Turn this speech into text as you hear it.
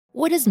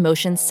What does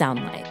motion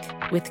sound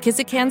like? With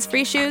Kizikans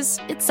free shoes,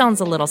 it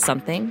sounds a little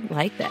something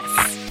like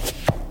this.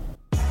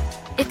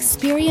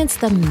 Experience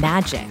the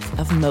magic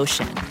of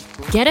motion.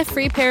 Get a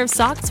free pair of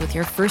socks with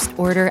your first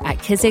order at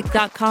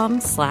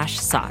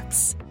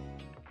kizik.com/socks.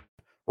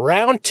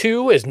 Round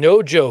 2 is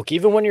no joke,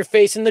 even when you're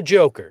facing the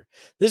Joker.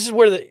 This is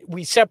where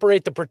we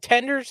separate the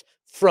pretenders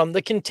from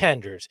the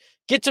contenders.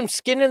 Get some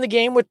skin in the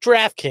game with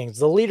DraftKings,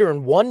 the leader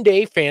in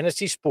one-day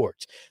fantasy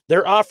sports.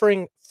 They're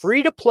offering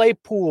free-to-play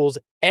pools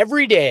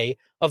every day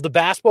of the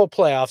basketball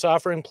playoffs,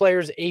 offering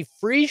players a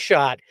free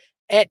shot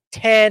at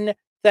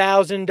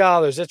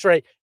 $10,000. That's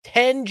right,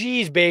 10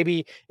 G's,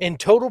 baby, in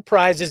total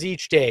prizes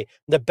each day.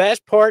 The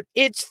best part,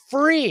 it's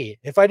free.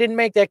 If I didn't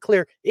make that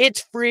clear,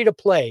 it's free to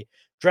play.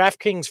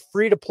 DraftKings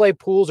free-to-play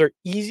pools are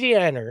easy to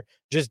enter.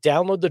 Just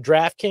download the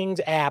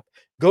DraftKings app,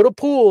 go to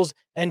pools,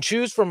 and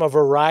choose from a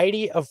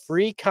variety of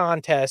free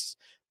contests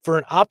for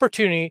an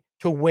opportunity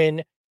to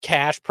win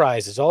cash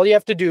prizes. All you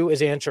have to do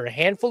is answer a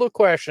handful of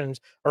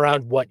questions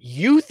around what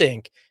you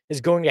think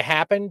is going to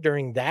happen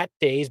during that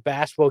day's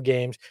basketball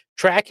games.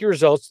 Track your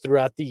results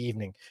throughout the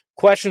evening.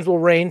 Questions will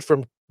range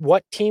from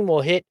what team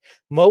will hit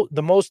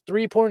the most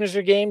three-pointers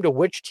a game to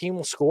which team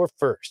will score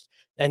first.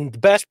 And the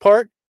best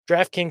part,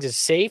 DraftKings is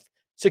safe,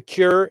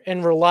 secure,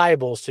 and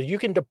reliable, so you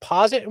can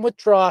deposit and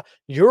withdraw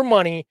your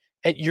money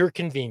at your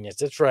convenience.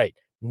 That's right.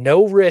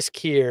 No risk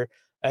here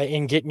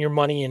in getting your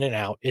money in and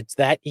out. It's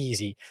that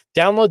easy.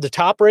 Download the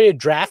top-rated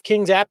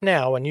DraftKings app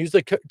now and use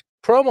the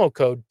promo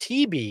code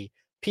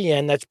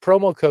TBPN. That's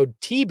promo code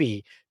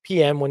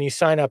TBPN when you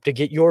sign up to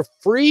get your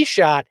free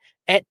shot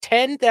at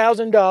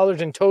 $10,000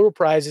 in total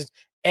prizes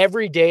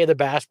every day of the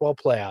basketball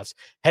playoffs.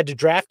 Head to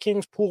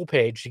DraftKings pool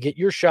page to get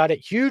your shot at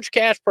huge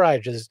cash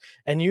prizes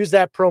and use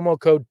that promo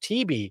code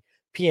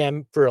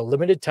TBPN for a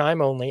limited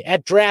time only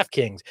at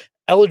DraftKings.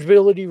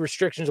 Eligibility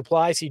restrictions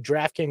apply. See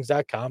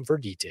DraftKings.com for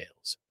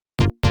details.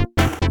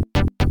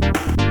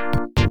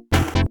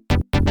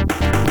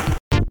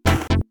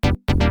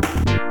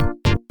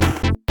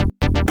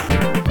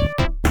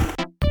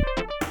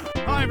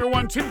 Hi,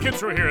 everyone. Tim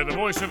Kitzrow here, the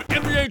voice of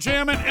NBA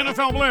Jam and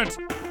NFL Blitz.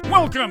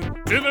 Welcome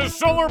to the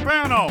Solar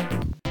Panel.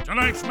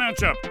 Tonight's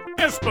matchup,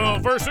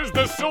 Espo versus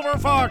the Silver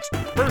Fox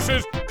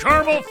versus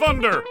Carmel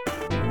Thunder.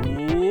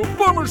 Ooh,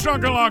 Boomer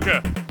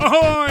Shakalaka.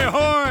 Ahoy,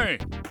 ahoy.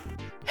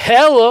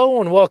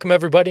 Hello and welcome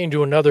everybody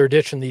into another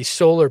edition of the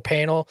Solar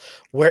Panel.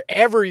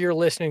 Wherever you're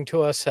listening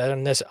to us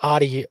on this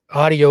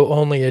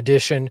audio-only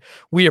edition,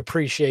 we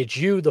appreciate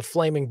you, the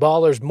Flaming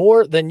Ballers,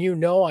 more than you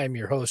know. I'm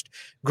your host,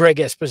 Greg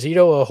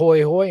Esposito.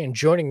 Ahoy, ahoy. And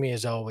joining me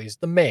as always,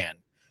 the man,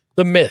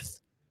 the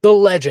myth, the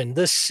legend,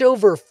 the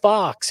Silver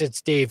Fox.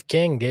 It's Dave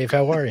King. Dave,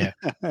 how are you?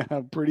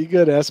 Pretty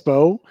good,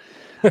 Espo.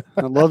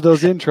 I love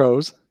those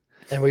intros.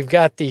 And we've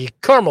got the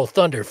Carmel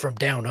Thunder from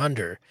down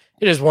under.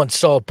 It is one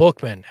Saul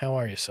Bookman. How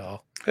are you,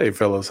 Saul? Hey,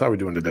 fellas. How are we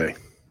doing today?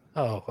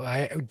 Oh,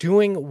 I'm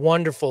doing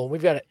wonderful.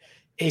 We've got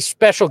a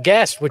special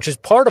guest, which is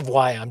part of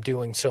why I'm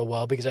doing so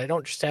well, because I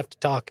don't just have to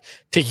talk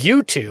to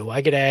you two.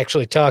 I get to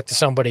actually talk to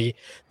somebody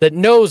that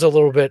knows a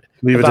little bit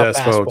about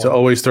basketball. To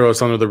always throw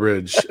us under the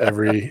bridge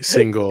every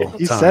single time.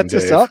 He sets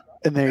us up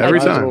and then every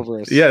time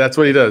over us. Yeah, that's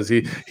what he does.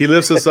 He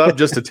lifts us up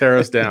just to tear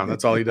us down.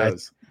 That's all he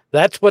does.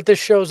 That's what this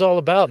show's all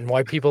about and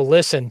why people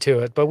listen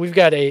to it. But we've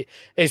got a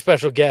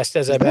special guest,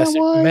 as I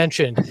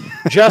mentioned.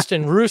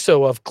 Justin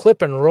Russo of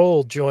Clip and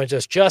Roll joins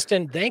us.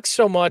 Justin, thanks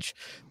so much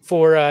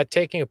for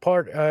being a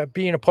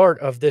part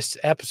of this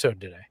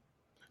episode today.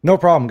 No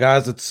problem,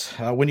 guys. It's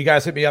when you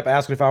guys hit me up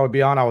asking if I would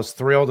be on, I was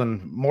thrilled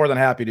and more than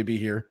happy to be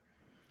here.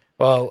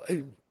 Well,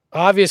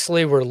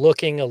 obviously, we're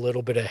looking a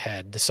little bit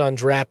ahead. The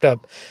Suns wrapped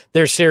up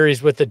their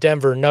series with the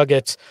Denver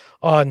Nuggets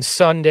on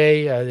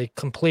Sunday. They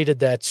completed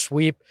that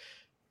sweep.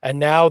 And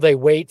now they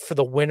wait for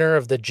the winner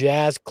of the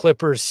Jazz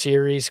Clippers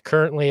series.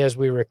 Currently, as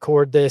we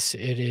record this,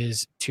 it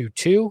is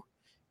 2-2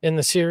 in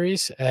the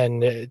series.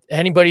 And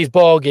anybody's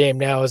ball game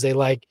now, as they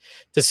like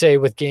to say,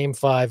 with Game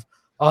 5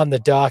 on the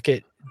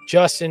docket.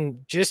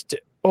 Justin, just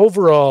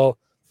overall,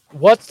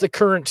 what's the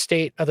current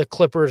state of the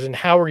Clippers and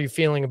how are you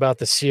feeling about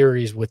the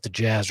series with the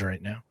Jazz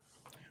right now?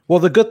 Well,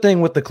 the good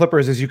thing with the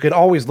Clippers is you could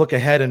always look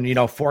ahead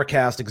and,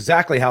 forecast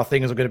exactly how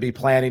things are going to be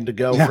planning to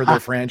go for their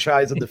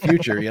franchise in the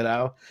future,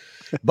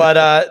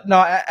 But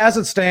no, as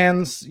it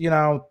stands,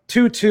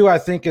 2-2, I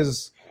think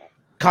is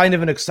kind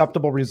of an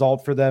acceptable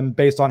result for them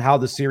based on how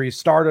the series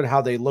started,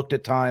 how they looked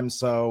at times.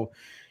 So,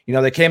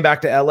 they came back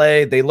to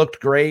LA. They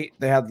looked great.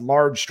 They had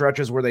large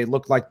stretches where they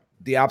looked like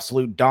the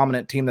absolute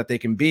dominant team that they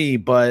can be.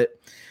 But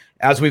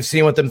as we've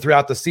seen with them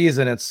throughout the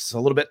season, it's a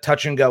little bit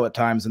touch and go at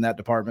times in that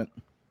department.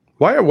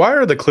 Why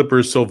are the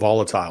Clippers so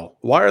volatile?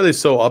 Why are they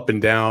so up and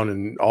down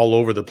and all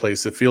over the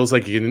place? It feels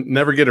like you can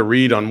never get a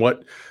read on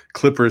what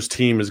Clippers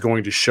team is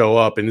going to show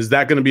up. And is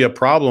that going to be a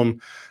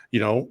problem,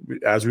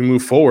 as we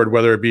move forward,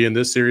 whether it be in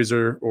this series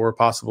or a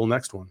possible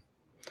next one?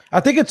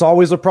 I think it's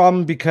always a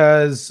problem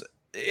because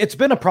it's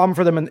been a problem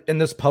for them in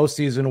this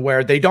postseason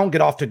where they don't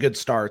get off to good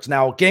starts.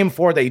 Now, Game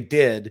 4 they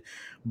did,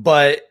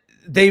 but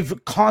they've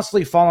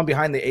constantly fallen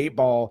behind the 8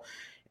 ball.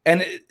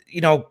 And,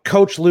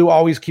 Coach Lou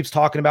always keeps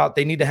talking about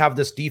they need to have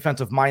this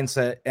defensive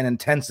mindset and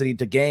intensity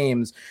to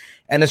games,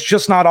 and it's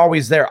just not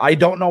always there. I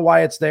don't know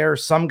why it's there.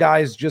 Some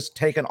guys just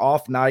take an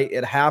off night.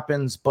 It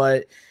happens,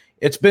 but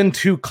it's been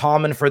too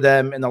common for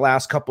them in the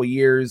last couple of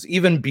years,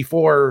 even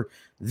before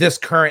this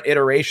current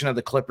iteration of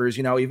the Clippers.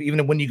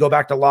 Even when you go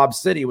back to Lob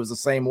City, it was the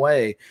same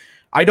way.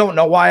 I don't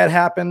know why it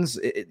happens.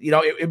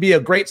 It'd be a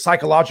great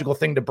psychological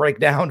thing to break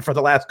down for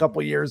the last couple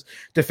of years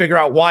to figure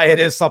out why it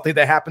is something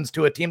that happens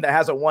to a team that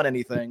hasn't won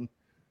anything.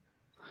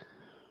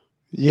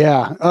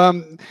 Yeah.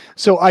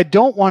 So I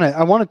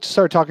want to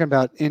start talking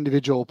about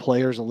individual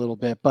players a little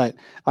bit, but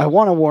I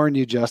want to warn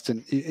you,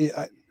 Justin,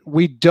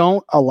 we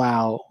don't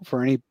allow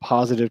for any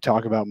positive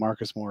talk about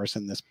Marcus Morris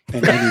in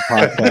any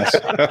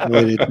podcast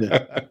related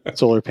to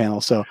solar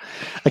panels. So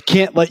I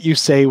can't let you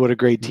say what a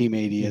great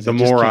teammate he is. The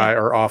more I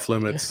are off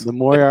limits. The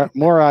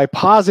more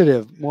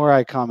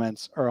I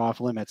comments are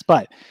off limits.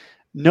 But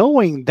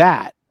knowing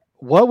that,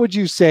 what would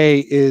you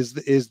say is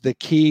the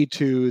key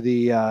to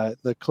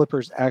the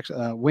Clippers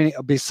winning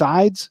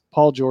besides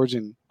Paul George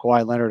and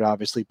Kawhi Leonard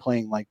obviously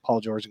playing like Paul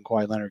George and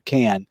Kawhi Leonard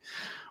can?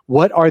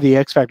 What are the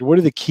X factor? What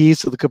are the keys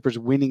to the Clippers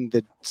winning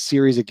the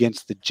series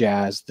against the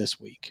Jazz this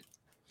week?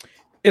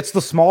 It's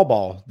the small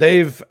ball.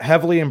 They've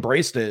heavily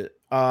embraced it.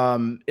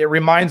 It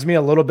reminds me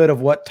a little bit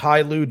of what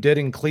Ty Lue did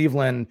in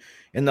Cleveland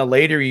in the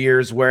later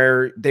years,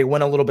 where they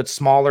went a little bit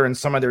smaller in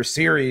some of their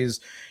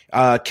series.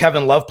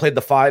 Kevin Love played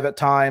the 5 at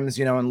times,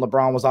 and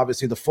LeBron was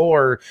obviously the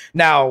 4.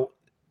 Now,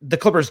 the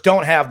Clippers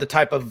don't have the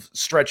type of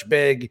stretch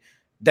big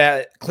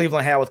that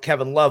Cleveland had with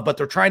Kevin Love, but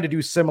they're trying to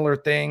do similar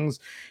things,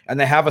 and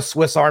they have a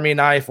Swiss Army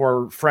knife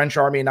or French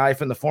Army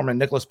knife in the form of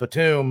Nicolas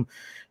Batum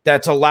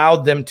that's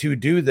allowed them to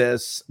do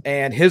this,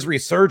 and his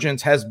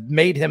resurgence has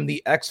made him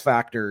the X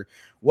factor.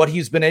 What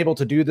he's been able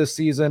to do this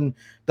season,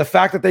 the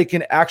fact that they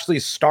can actually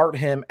start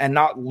him and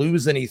not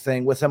lose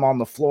anything with him on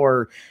the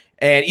floor.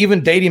 And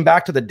even dating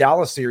back to the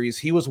Dallas series,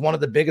 he was one of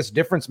the biggest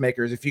difference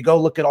makers. If you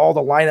go look at all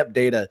the lineup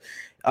data,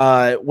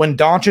 when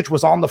Doncic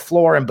was on the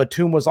floor and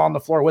Batum was on the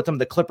floor with him,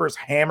 the Clippers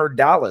hammered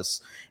Dallas.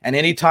 And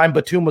anytime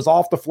Batum was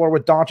off the floor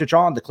with Doncic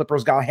on, the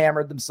Clippers got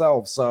hammered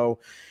themselves. So,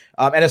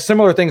 and a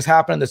similar things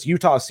happen in this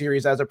Utah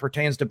series as it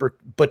pertains to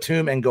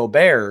Batum and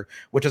Gobert,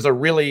 which is a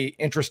really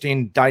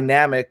interesting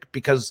dynamic,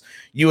 because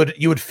you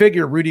would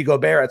figure Rudy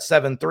Gobert at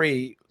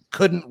 7'3"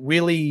 couldn't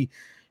really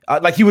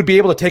he would be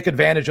able to take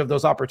advantage of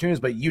those opportunities,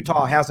 but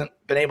Utah hasn't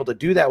been able to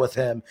do that with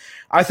him.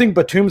 I think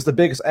Batum's the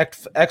biggest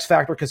X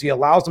factor because he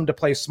allows them to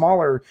play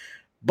smaller,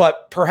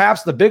 but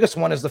perhaps the biggest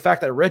one is the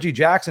fact that Reggie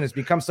Jackson has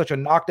become such a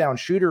knockdown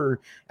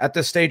shooter at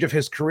this stage of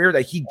his career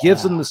that he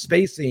gives them the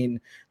spacing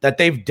that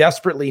they've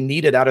desperately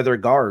needed out of their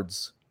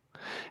guards.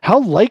 How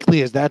likely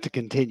is that to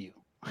continue?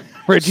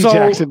 Reggie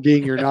Jackson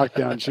being your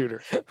knockdown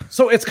shooter.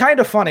 So it's kind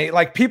of funny.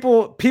 Like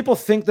people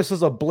think this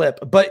is a blip,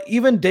 but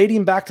even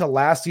dating back to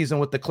last season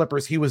with the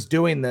Clippers, he was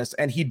doing this,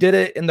 and he did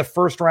it in the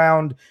first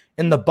round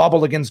in the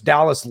bubble against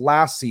Dallas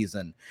last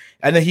season.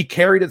 And then he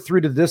carried it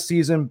through to this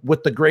season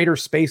with the greater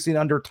spacing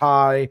under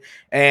Ty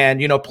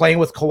and, playing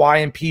with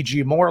Kawhi and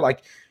PG more.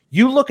 Like,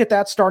 you look at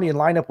that starting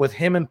lineup with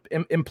him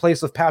in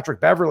place of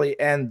Patrick Beverley,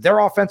 and their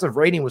offensive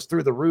rating was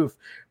through the roof,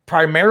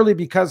 primarily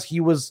because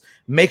he was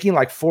making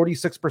like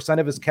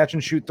 46% of his catch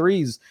and shoot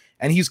threes,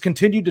 and he's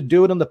continued to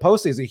do it in the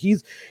postseason.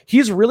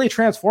 He's really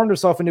transformed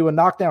himself into a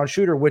knockdown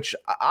shooter, which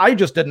I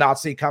just did not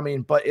see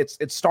coming, but it's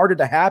started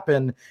to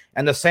happen,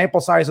 and the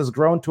sample size has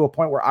grown to a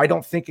point where I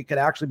don't think it could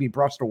actually be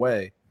brushed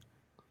away.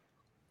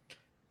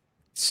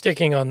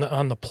 Sticking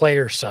on the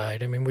player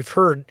side, I mean, we've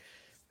heard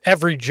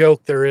every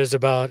joke there is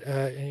about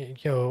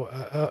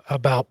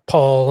about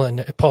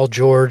Paul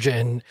George,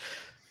 and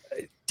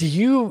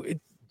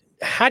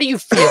how do you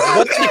feel?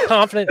 What's the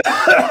confidence?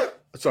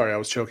 Sorry, I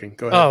was choking.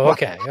 Go ahead. Oh,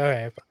 okay. All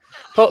right.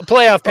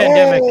 Playoff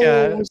pandemic.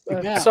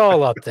 It's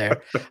all up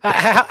there.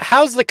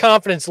 How's the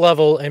confidence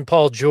level in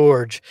Paul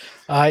George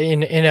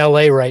in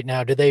LA right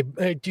now? Do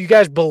you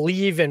guys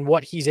believe in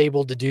what he's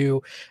able to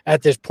do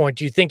at this point?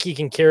 Do you think he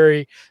can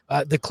carry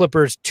the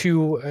Clippers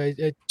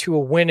to a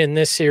win in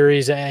this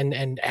series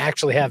and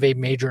actually have a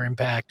major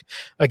impact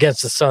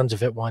against the Suns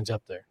if it winds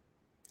up there?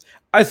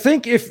 I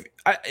think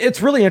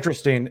it's really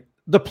interesting.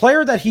 The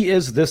player that he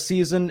is this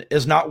season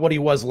is not what he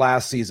was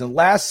last season.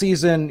 Last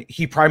season,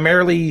 he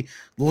primarily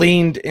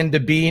leaned into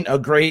being a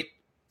great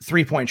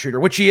three-point shooter,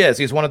 which he is.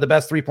 He's one of the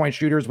best three-point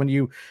shooters when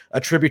you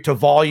attribute to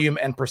volume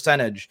and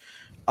percentage.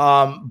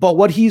 But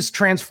what he's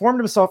transformed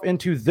himself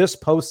into this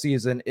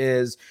postseason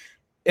is,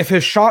 if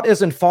his shot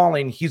isn't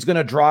falling, he's going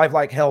to drive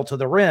like hell to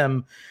the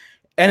rim.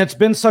 And it's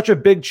been such a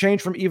big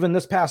change from even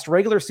this past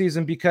regular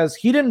season, because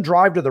he didn't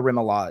drive to the rim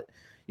a lot.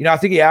 I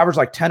think he averaged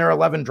like 10 or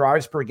 11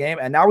 drives per game,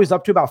 and now he's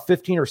up to about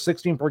 15 or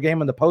 16 per game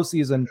in the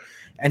postseason,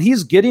 and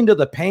he's getting to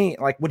the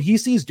paint. Like, when he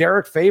sees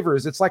Derek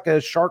Favors, it's like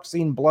a shark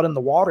seeing blood in the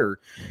water,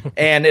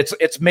 and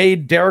it's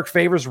made Derek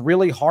Favors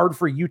really hard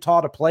for Utah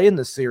to play in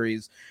this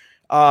series.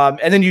 And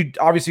then you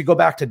obviously go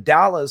back to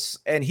Dallas,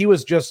 and he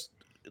was just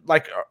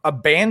like a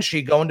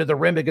banshee going to the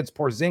rim against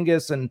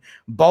Porzingis and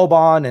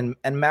Boban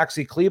and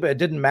Maxi Kleber. It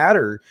didn't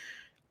matter.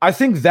 I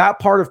think that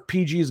part of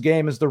PG's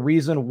game is the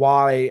reason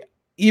why,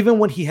 even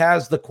when he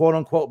has the quote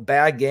unquote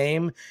bad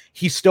game,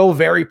 he's still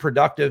very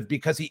productive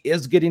because he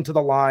is getting to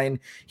the line.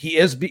 He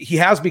has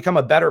become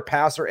a better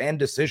passer and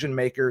decision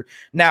maker.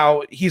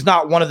 Now, he's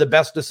not one of the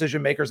best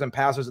decision makers and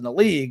passers in the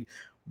league,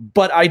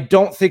 but I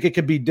don't think it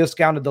could be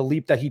discounted the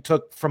leap that he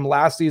took from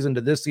last season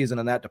to this season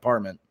in that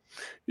department.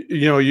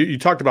 You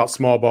talked about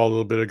small ball a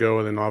little bit ago,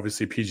 and then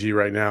obviously PG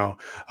right now.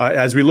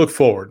 As we look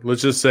forward,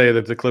 let's just say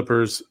that the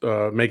Clippers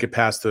make it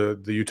past the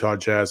Utah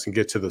Jazz and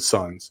get to the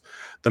Suns.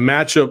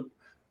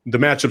 The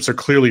matchups are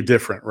clearly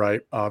different, right?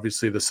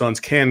 Obviously, the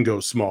Suns can go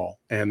small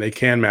and they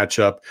can match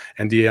up.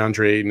 And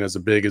DeAndre Ayton as a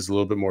big is a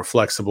little bit more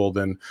flexible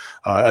than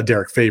a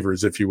Derek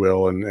Favors, if you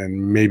will,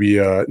 and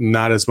maybe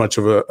not as much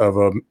of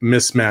a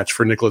mismatch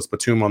for Nicholas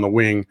Batum on the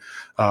wing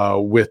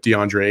with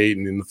DeAndre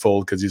Ayton in the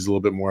fold because he's a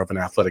little bit more of an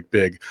athletic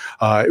big.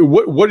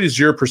 What is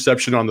your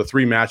perception on the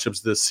three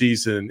matchups this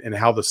season and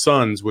how the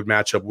Suns would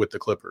match up with the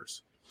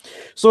Clippers?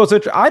 So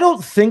I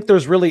don't think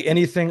there's really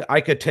anything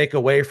I could take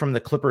away from the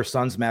Clippers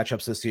Suns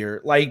matchups this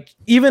year. Like,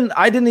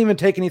 I didn't even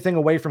take anything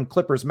away from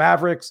Clippers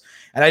Mavericks,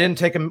 and I didn't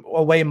take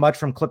away much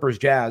from Clippers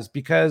Jazz,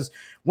 because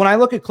when I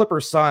look at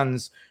Clippers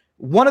Suns,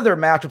 one of their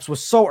matchups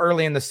was so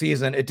early in the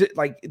season.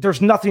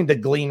 There's nothing to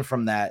glean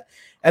from that.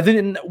 And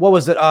then what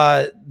was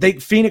it?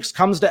 Phoenix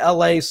comes to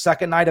LA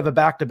second night of a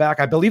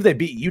back-to-back. I believe they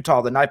beat Utah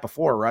the night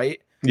before,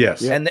 right?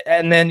 Yes. And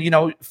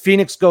then,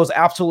 Phoenix goes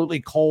absolutely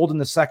cold in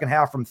the second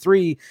half from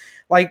three.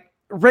 Like,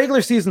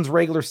 regular season's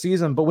regular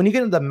season, but when you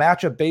get into the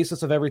matchup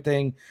basis of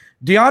everything,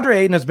 DeAndre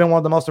Ayton has been one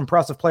of the most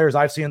impressive players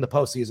I've seen in the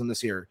postseason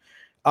this year.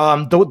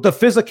 The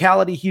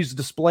physicality he's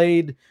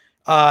displayed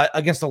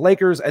against the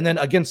Lakers and then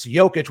against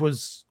Jokic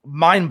was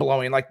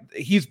mind-blowing. Like,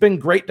 he's been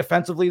great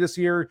defensively this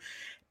year,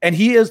 and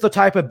he is the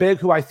type of big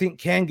who I think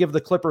can give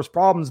the Clippers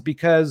problems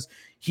because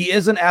he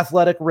is an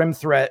athletic rim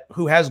threat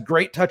who has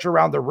great touch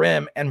around the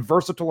rim and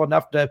versatile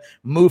enough to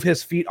move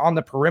his feet on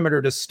the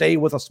perimeter to stay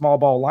with a small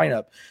ball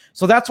lineup.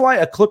 So that's why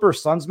a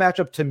Clippers Suns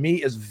matchup to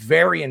me is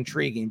very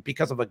intriguing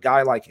because of a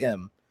guy like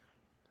him.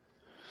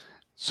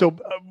 So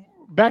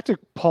back to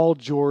Paul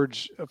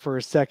George for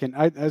a second.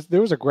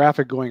 There was a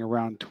graphic going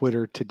around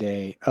Twitter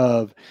today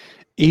of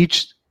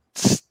each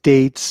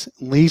state's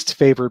least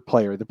favorite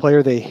player, the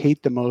player they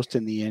hate the most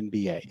in the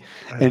NBA.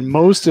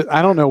 And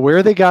I don't know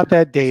where they got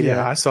that data.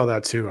 Yeah, I saw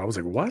that too. I was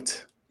like,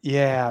 what?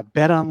 Yeah,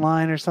 Bet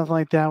Online or something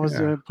like that was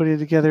putting it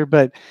together.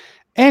 But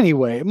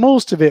anyway,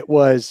 most of it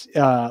was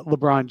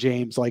LeBron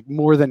James, like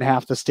more than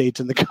half the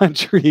states in the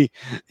country.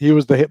 He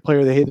was the hit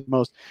player they hated the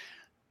most.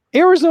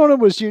 Arizona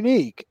was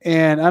unique.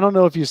 And I don't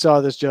know if you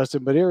saw this,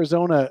 Justin, but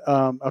Arizona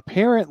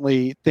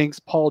apparently thinks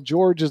Paul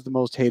George is the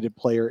most hated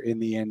player in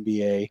the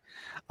NBA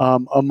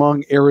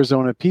among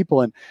Arizona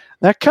people. And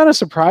that kind of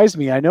surprised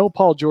me. I know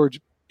Paul George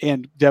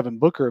and Devin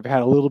Booker have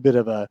had a little bit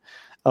of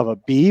a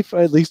beef,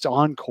 at least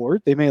on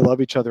court. They may love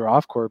each other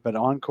off court, but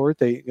on court,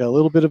 they got a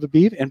little bit of a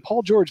beef. And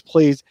Paul George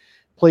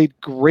played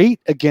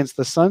great against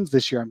the Suns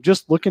this year. I'm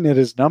just looking at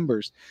his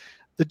numbers.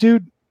 The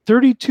dude,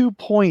 32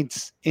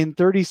 points in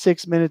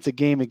 36 minutes a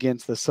game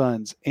against the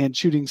Suns and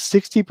shooting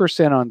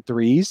 60% on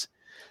threes,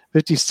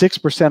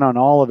 56% on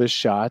all of his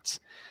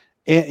shots.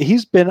 And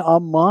he's been a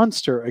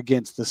monster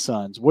against the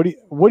Suns. What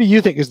do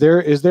you think? Is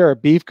there a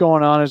beef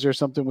going on? Is there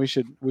something we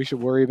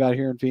should worry about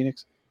here in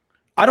Phoenix?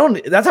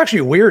 That's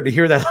actually weird to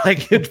hear that.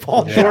 Like,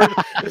 Paul George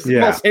is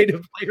the most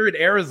hated player in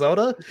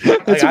Arizona.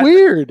 It's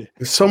weird.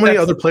 There's so many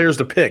other players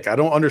to pick. I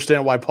don't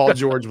understand why Paul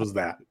George was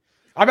that.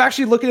 I'm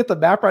actually looking at the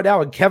map right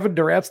now, and Kevin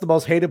Durant's the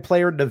most hated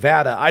player in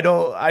Nevada. I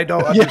don't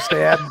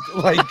understand.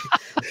 Like,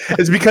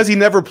 it's because he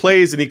never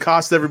plays and he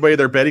costs everybody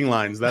their betting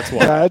lines. That's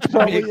why. That's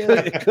probably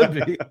it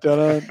could be.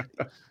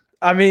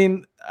 I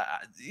mean,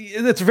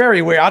 it's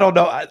very weird. I don't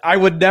know. I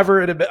would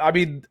never admit. I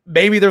mean,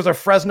 maybe there's a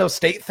Fresno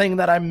State thing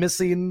that I'm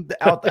missing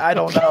out there. I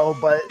don't know,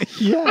 but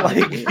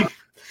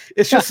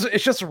it's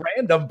just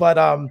random. But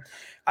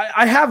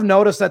I have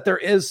noticed that there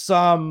is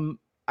some,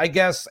 I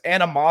guess,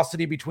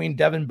 animosity between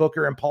Devin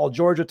Booker and Paul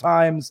George at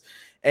times,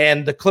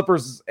 and the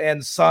Clippers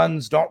and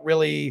Suns don't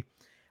really.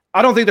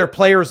 I don't think their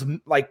players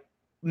like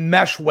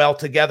mesh well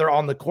together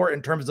on the court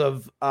in terms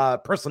of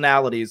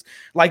personalities.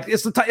 Like,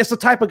 it's the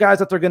type of guys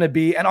that they're going to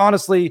be. And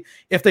honestly,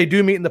 if they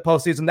do meet in the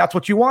postseason, that's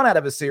what you want out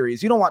of a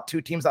series. You don't want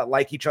two teams that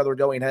like each other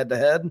going head to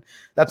head.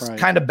 That's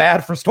kind of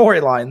bad for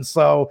storylines.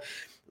 So,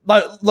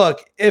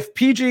 look, if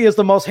PG is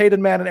the most hated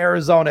man in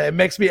Arizona, it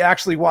makes me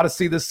actually want to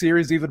see this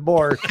series even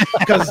more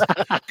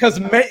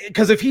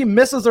because if he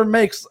misses or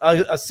makes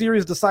a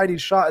series deciding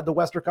shot at the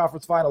Western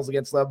Conference Finals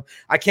against them,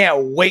 I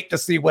can't wait to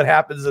see what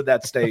happens in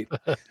that state.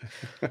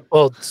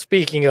 Well,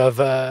 speaking of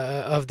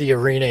the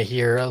arena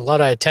here, a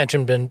lot of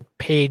attention been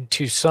paid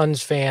to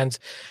Suns fans,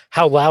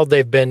 how loud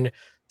they've been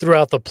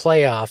throughout the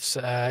playoffs.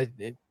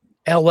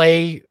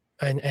 LA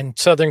and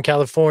Southern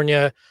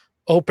California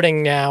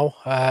opening now,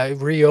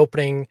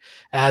 reopening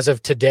as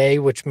of today,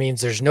 which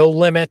means there's no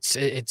limits.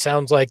 It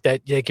sounds like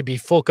that they could be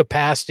full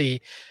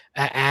capacity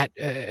at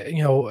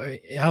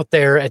out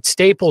there at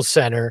Staples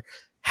Center.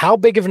 How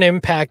big of an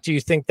impact do you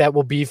think that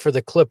will be for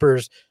the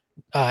Clippers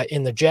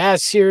in the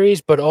Jazz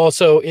series, but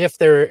also if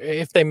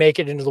they make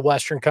it into the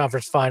Western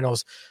Conference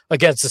Finals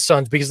against the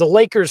Suns, because the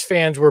Lakers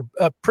fans were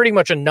pretty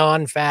much a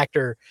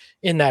non-factor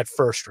in that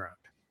first round.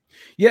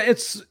 Yeah,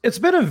 it's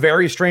been a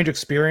very strange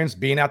experience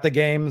being at the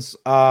games,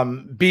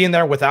 being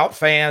there without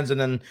fans, and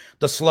then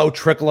the slow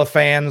trickle of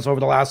fans over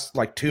the last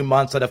 2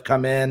 months that have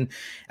come in.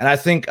 And I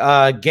think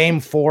Game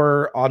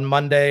 4 on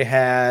Monday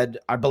had,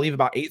 I believe,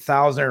 about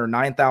 8,000 or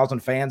 9,000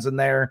 fans in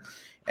there.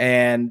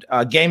 And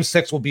Game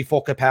 6 will be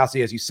full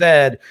capacity, as you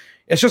said.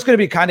 It's just going to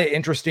be kind of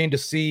interesting to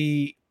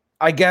see,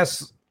 I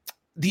guess,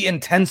 the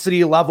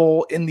intensity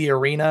level in the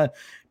arena,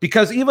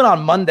 because even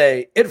on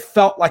Monday, it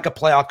felt like a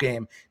playoff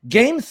game.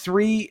 Game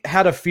 3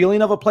 had a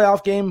feeling of a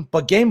playoff game,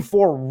 but Game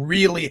 4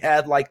 really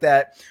had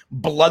that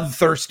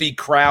bloodthirsty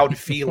crowd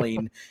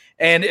feeling.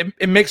 And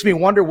it makes me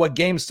wonder what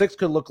Game 6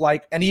 could look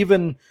like, and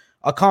even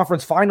a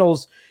conference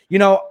finals.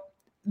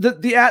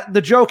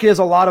 The joke is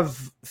a lot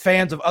of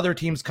fans of other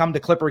teams come to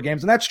Clipper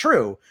games, and that's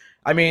true.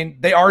 I mean,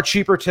 they are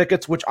cheaper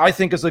tickets, which I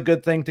think is a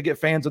good thing to get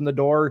fans in the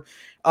door.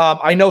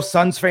 I know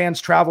Suns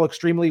fans travel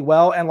extremely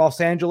well, and Los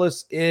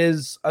Angeles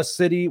is a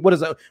city. What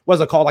is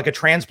it called? Like a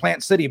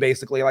transplant city,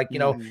 basically.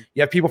 You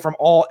have people from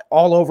all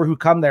over who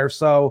come there.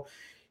 So,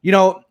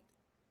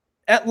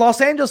 at Los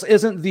Angeles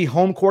isn't the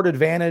home court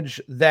advantage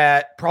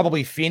that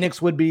probably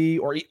Phoenix would be,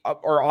 or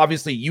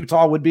obviously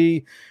Utah would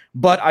be.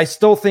 But I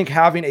still think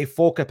having a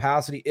full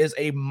capacity is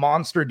a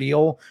monster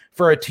deal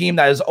for a team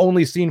that has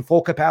only seen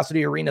full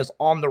capacity arenas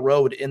on the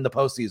road in the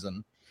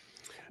postseason.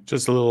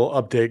 Just a little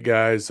update,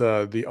 guys.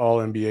 The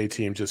All-NBA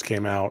team just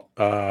came out,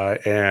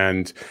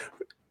 and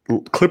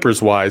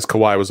Clippers-wise,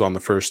 Kawhi was on the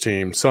first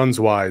team.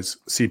 Suns-wise,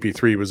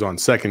 CP3 was on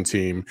second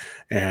team,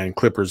 and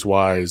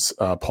Clippers-wise,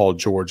 Paul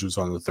George was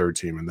on the third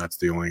team, and that's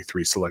the only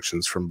 3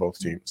 selections from both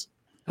teams.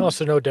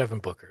 Also, no Devin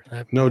Booker.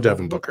 No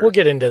Devin Booker. We'll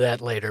get into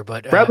that later.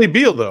 But Bradley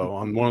Beal, though,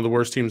 on one of the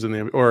worst teams in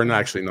the – or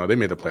actually, no, they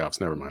made the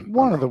playoffs. Never mind.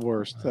 One of the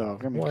worst, though.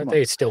 I mean,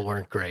 they still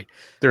weren't great.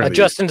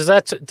 Justin, does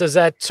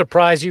that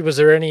surprise you? Was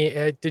there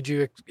any did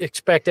you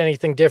expect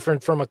anything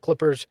different from a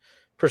Clippers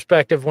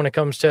perspective when it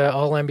comes to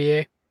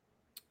All-NBA?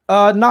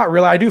 Not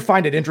really. I do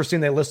find it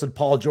interesting they listed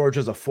Paul George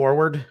as a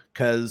forward,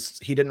 because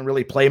he didn't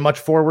really play much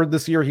forward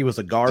this year. He was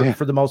a guard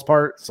for the most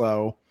part,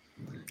 so –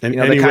 and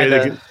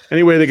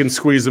any way they can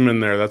squeeze them in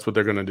there, that's what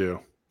they're going to do.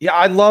 Yeah,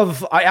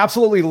 I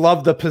absolutely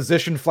love the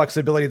position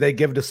flexibility they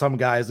give to some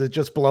guys. It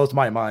just blows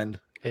my mind.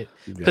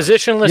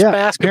 Positionless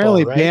basketball.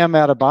 Apparently, right? Bam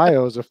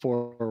Adebayo is a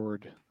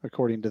forward,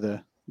 according to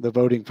the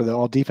voting for the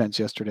all defense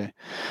yesterday.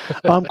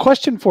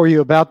 Question for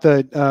you about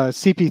the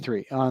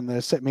CP3 on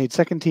the made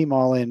second team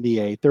All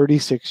NBA,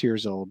 36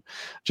 years old.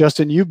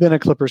 Justin, you've been a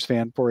Clippers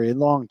fan for a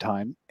long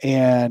time,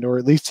 or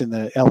at least in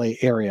the LA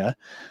area.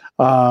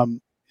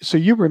 So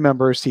you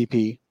remember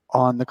CP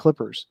on the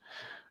Clippers.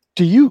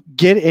 Do you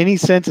get any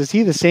sense, is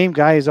he the same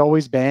guy he's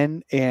always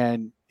been,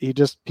 and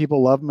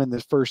people love him in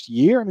this first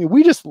year? I mean,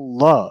 we just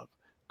love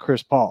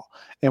Chris Paul,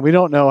 and we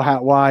don't know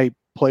why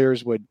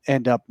players would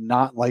end up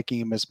not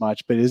liking him as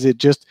much, but is it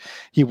just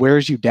he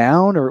wears you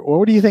down, or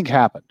what do you think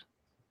happened?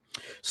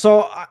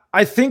 So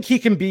I think he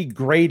can be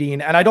grating,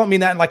 and I don't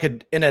mean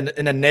that in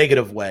a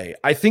negative way.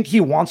 I think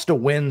he wants to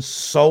win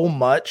so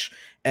much,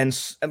 and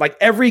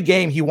every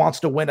game he wants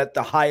to win at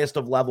the highest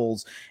of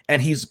levels,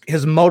 and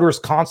his motor's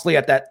constantly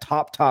at that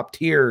top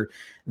tier,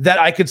 that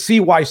I could see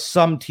why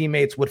some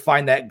teammates would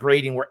find that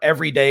grating, where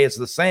every day is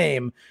the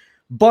same.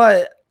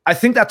 But I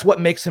think that's what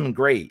makes him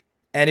great.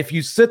 And if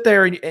you sit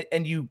there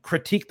and you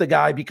critique the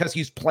guy because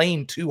he's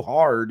playing too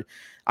hard,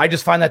 I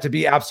just find that to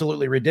be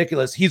absolutely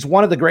ridiculous. He's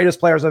one of the greatest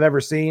players I've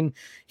ever seen.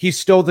 He's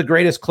still the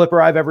greatest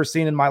Clipper I've ever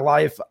seen in my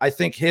life. I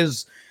think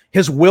his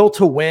will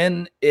to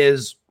win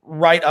is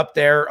right up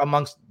there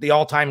amongst the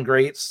all-time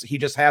greats. He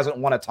just hasn't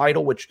won a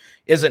title, which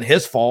isn't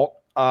his fault.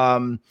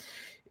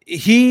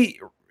 He,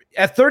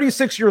 at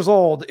 36 years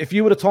old, if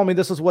you would have told me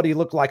this is what he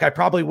looked like, I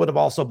probably would have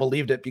also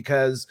believed it,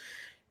 because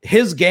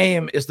his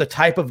game is the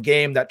type of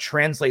game that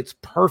translates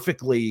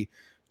perfectly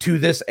to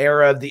this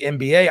era of the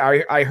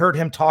NBA. I heard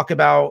him talk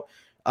about,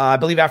 I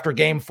believe after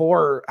Game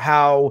 4,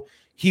 how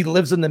he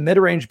lives in the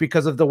mid-range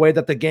because of the way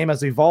that the game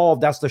has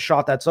evolved. That's the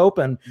shot that's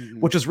open,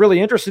 which is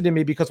really interesting to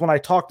me, because when I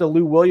talked to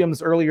Lou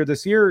Williams earlier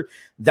this year,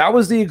 that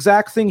was the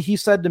exact thing he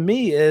said to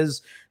me,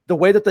 is the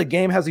way that the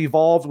game has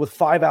evolved with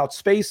 5-out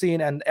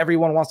spacing and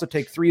everyone wants to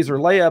take threes or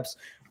layups,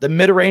 the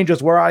mid-range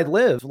is where I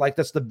live.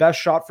 That's the best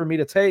shot for me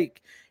to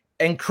take.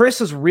 And Chris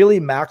has really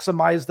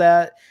maximized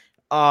that.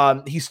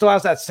 He still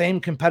has that same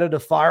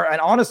competitive fire.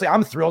 And honestly,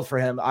 I'm thrilled for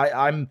him.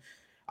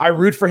 I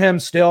root for him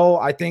still.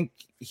 I think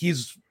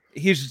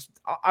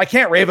I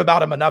can't rave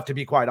about him enough, to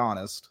be quite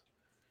honest.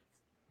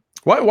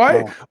 Why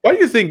do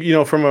you think,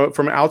 from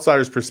an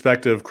outsider's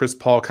perspective, Chris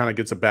Paul kind of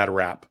gets a bad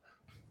rap?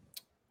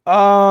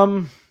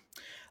 I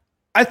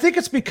think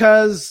it's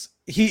because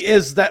he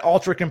is that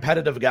ultra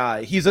competitive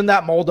guy. He's in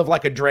that mold of a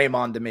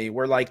Draymond to me,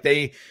 where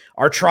they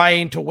are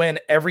trying to win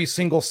every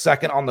single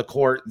second on the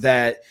court,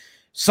 that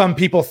some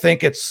people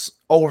think it's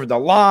over the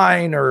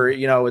line, or,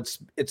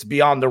 it's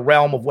beyond the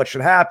realm of what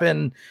should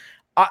happen.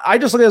 I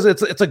just look at it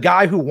as it's a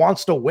guy who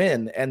wants to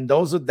win, and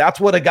that's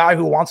what a guy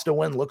who wants to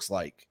win looks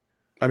like.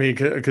 I mean,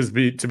 because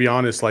to be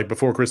honest, like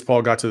before Chris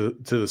Paul got to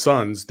the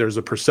Suns, there's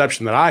a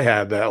perception that I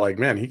had that like,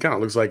 man, he kind of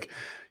looks like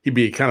he'd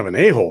be kind of an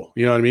a-hole,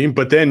 you know what I mean?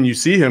 But then you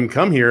see him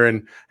come here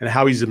and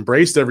how he's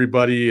embraced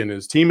everybody and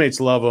his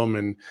teammates love him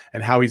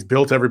and how he's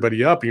built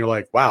everybody up. And you're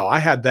like, wow, I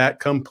had that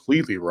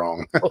completely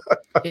wrong.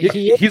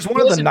 He's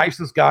one of the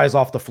nicest guys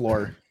off the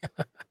floor.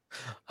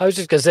 I was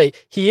just going to say,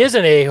 he is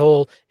an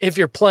a-hole if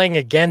you're playing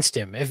against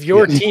him. If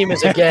your team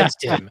is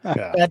against him,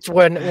 that's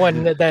when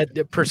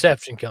that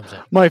perception comes in.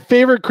 My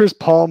favorite Chris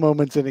Paul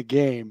moments in a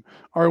game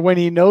are when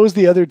he knows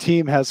the other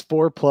team has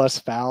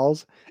 4+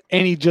 fouls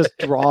and he just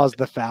draws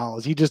the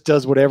fouls. He just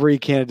does whatever he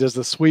can. Does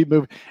the sweep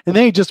move. And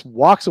then he just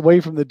walks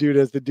away from the dude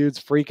as the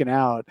dude's freaking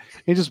out.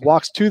 He just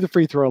walks to the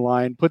free throw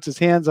line, puts his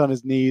hands on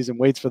his knees and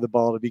waits for the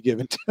ball to be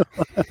given to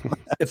him.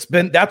 That's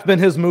been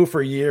his move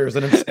for years.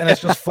 And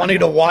it's just funny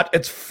to watch.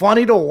 It's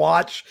funny to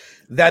watch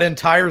that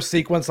entire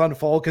sequence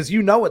unfold because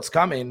you know it's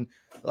coming.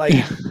 Like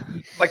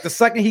the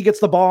second he gets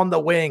the ball on the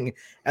wing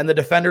and the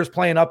defender's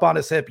playing up on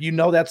his hip, you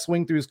know that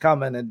swing through's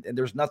coming and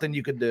there's nothing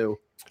you could do.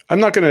 I'm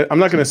not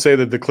gonna say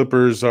that the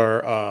Clippers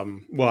are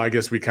well, I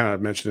guess we kind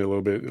of mentioned it a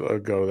little bit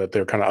ago that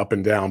they're kind of up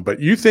and down, but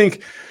you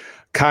think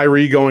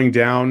Kyrie going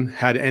down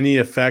had any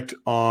effect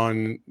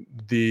on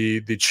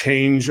the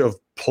change of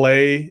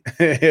play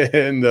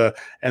and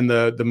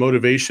the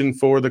motivation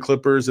for the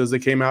Clippers as they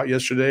came out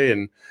yesterday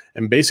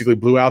and basically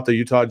blew out the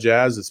Utah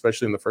Jazz,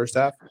 especially in the first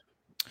half?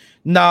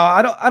 No,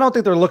 I don't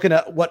think they're looking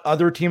at what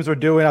other teams are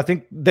doing. I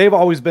think they've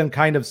always been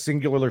kind of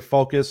singularly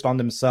focused on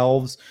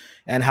themselves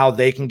and how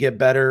they can get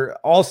better.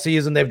 All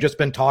season, they've just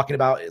been talking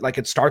about, like,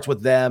 it starts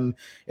with them.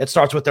 It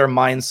starts with their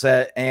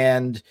mindset.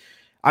 And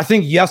I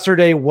think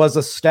yesterday was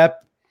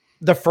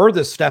the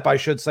furthest step, I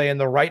should say, in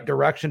the right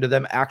direction to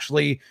them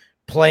actually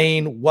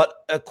playing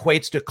what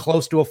equates to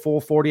close to a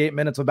full 48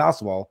 minutes of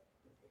basketball.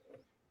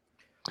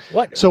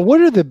 So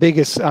what are the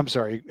biggest, I'm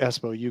sorry,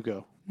 Espo, you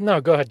go.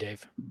 No, go ahead,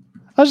 Dave.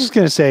 I was just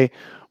going to say,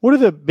 what are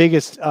the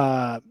biggest,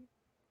 well,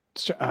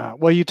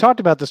 you talked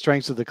about the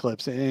strengths of the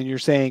Clips and you're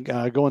saying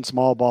going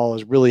small ball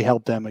has really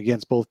helped them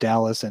against both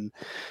Dallas and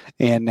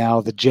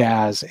now the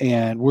Jazz.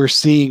 And we're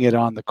seeing it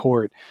on the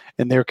court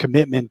and their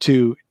commitment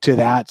to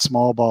that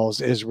small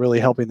balls is really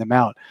helping them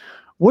out.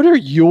 What are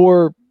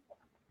your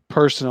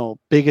personal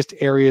biggest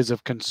areas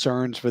of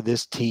concerns for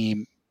this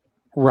team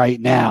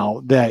right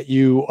now that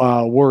you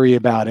worry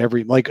about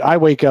I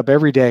wake up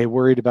every day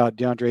worried about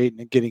DeAndre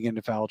Ayton getting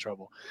into foul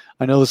trouble.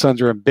 I know the Suns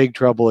are in big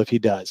trouble if he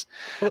does.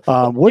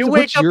 You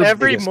wake up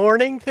every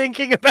morning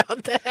thinking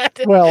about that?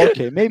 Well,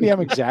 okay, maybe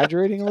I'm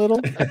exaggerating a little.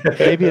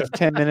 Maybe it's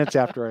 10 minutes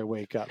after I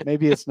wake up.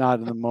 Maybe it's not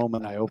in the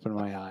moment I open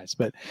my eyes.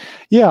 But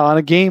yeah, on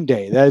a game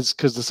day, that's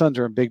because the Suns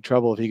are in big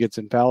trouble if he gets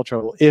in foul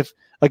trouble if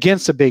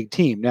against a big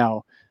team.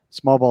 Now,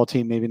 small ball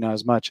team, maybe not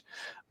as much.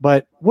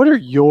 But what are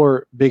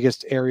your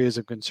biggest areas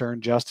of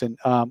concern, Justin,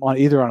 on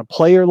either on a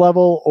player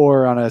level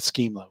or on a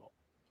scheme level?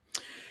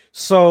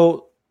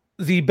 So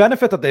the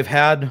benefit that they've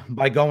had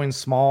by going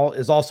small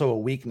is also a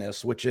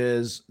weakness, which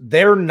is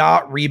they're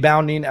not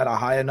rebounding at a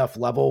high enough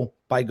level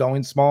by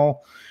going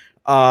small.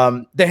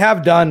 They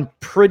have done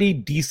pretty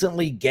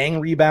decently gang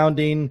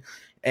rebounding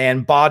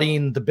and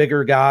bodying the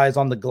bigger guys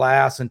on the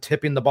glass and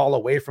tipping the ball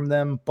away from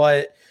them.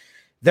 But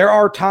there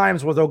are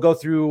times where they'll go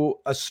through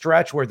a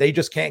stretch where they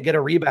just can't get a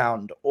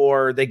rebound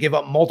or they give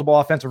up multiple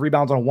offensive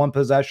rebounds on one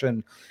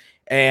possession.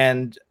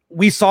 And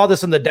we saw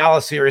this in the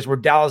Dallas series where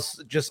Dallas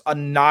just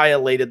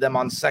annihilated them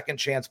on second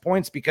chance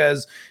points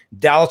because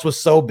Dallas was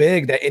so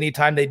big that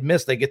anytime they'd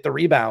miss, they get the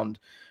rebound.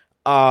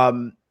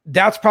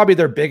 That's probably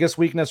their biggest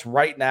weakness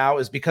right now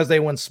is because they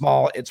went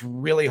small. It's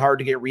really hard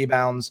to get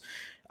rebounds.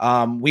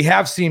 We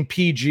have seen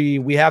PG,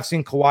 we have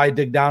seen Kawhi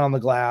dig down on the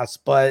glass,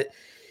 but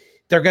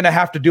they're going to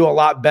have to do a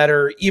lot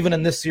better, even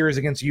in this series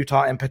against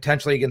Utah and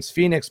potentially against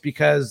Phoenix,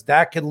 because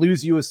that could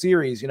lose you a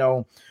series.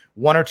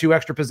 1 or 2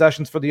 extra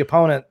possessions for the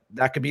opponent,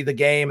 that could be the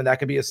game and that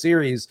could be a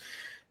series.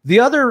 The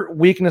other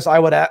weakness I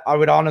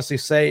would honestly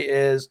say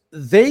is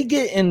they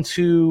get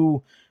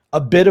into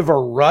a bit of a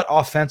rut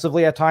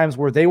offensively at times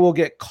where they will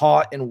get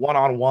caught in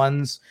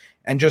one-on-ones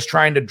and just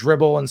trying to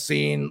dribble and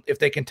seeing if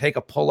they can take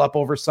a pull-up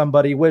over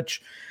somebody,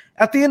 which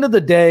at the end of the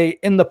day,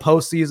 in the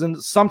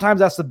postseason, sometimes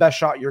that's the best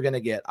shot you're going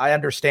to get. I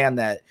understand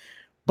that.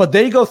 But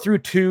they go through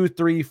 2,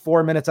 3,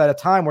 4 minutes at a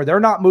time where they're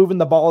not moving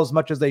the ball as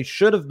much as they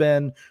should have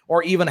been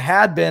or even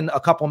had been a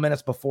couple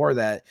minutes before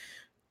that.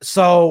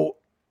 So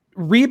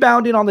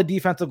rebounding on the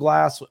defensive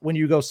glass when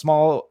you go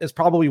small is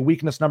probably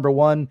weakness number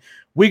 1.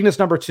 Weakness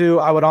number 2,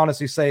 I would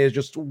honestly say, is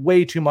just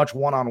way too much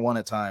one-on-one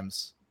at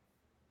times.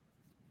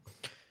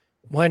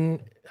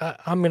 When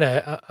I'm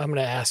gonna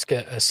ask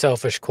a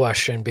selfish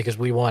question because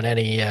we want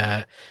any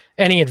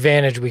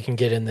advantage we can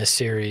get in this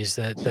series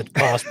that's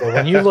possible.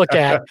 When you look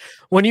at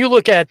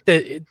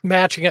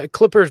the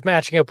Clippers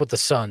matching up with the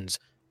Suns,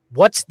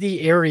 what's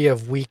the area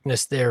of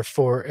weakness there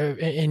for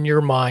in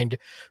your mind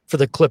for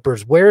the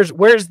Clippers? Where's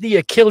the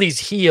Achilles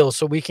heel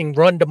so we can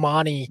run to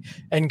Monty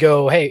and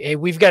go, hey,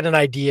 we've got an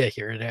idea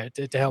here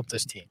to help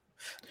this team.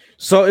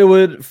 So it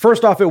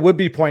would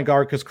be point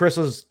guard because Chris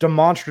is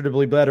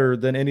demonstrably better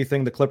than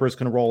anything the Clippers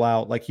can roll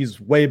out. Like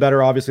he's way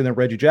better, obviously, than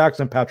Reggie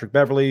Jackson, Patrick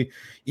Beverly,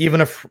 even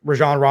if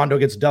Rajon Rondo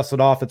gets dusted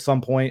off at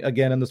some point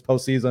again in this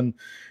postseason.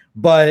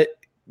 But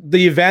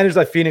the advantage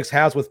that Phoenix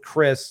has with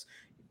Chris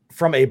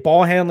from a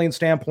ball handling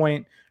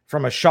standpoint,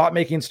 from a shot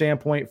making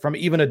standpoint, from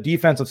even a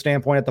defensive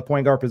standpoint at the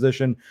point guard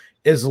position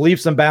is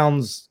leaps and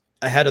bounds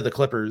ahead of the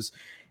Clippers.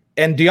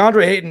 And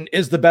DeAndre Ayton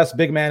is the best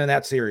big man in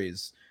that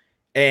series.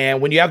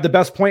 And when you have the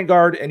best point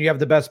guard and you have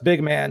the best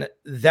big man,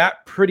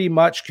 that pretty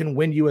much can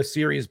win you a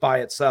series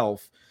by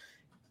itself.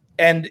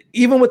 And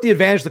even with the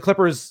advantage the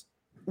Clippers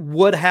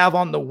would have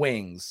on the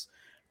wings,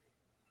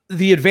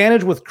 the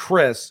advantage with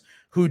Chris,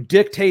 who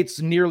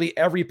dictates nearly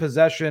every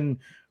possession,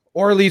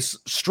 or at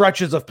least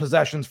stretches of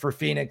possessions for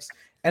Phoenix,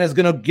 and is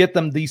going to get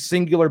them the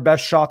singular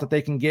best shot that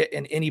they can get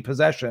in any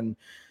possession.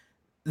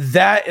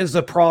 That is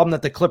a problem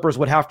that the Clippers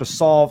would have to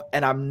solve.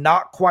 And I'm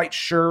not quite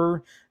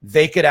sure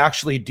they could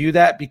actually do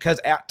that because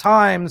at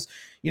times,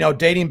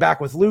 dating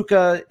back with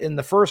Luka in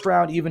the first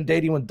round, even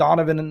dating with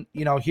Donovan,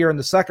 here in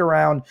the second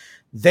round,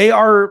 they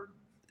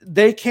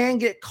can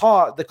get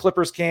caught. The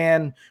Clippers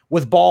can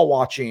with ball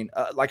watching,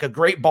 like a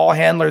great ball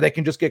handler. They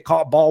can just get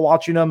caught ball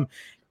watching them.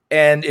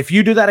 And if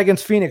you do that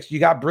against Phoenix, you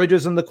got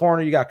Bridges in the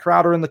corner, you got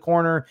Crowder in the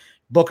corner,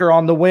 Booker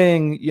on the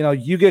wing,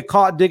 you get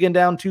caught digging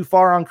down too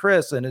far on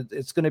Chris and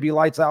it's going to be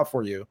lights out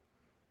for you.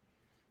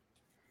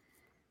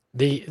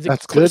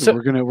 That's good. So,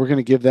 we're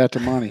gonna give that to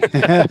Monty.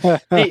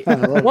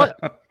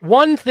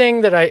 One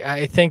thing that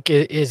I think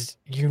is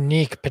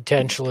unique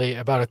potentially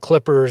about a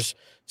Clippers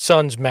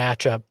Suns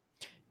matchup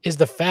is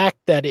the fact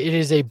that it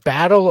is a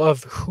battle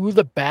of who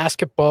the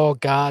basketball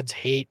gods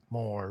hate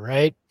more,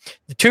 right?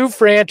 The two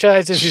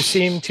franchises who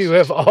seem to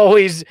have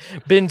always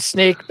been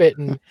snake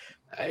bitten.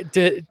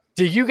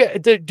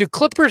 Do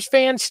Clippers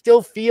fans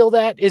still feel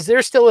that? Is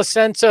there still a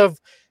sense of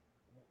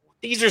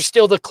these are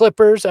still the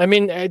Clippers? I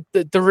mean,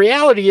 the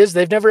reality is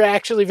they've never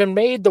actually even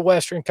made the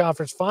Western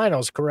Conference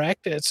Finals,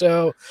 correct?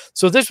 So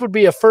this would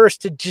be a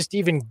first to just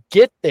even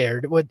get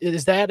there.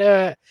 Is that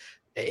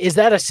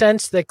a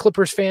sense that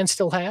Clippers fans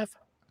still have?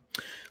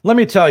 Let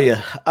me tell you,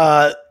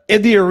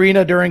 in the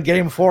arena during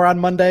Game 4 on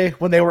Monday,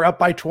 when they were up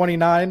by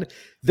 29,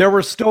 there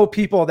were still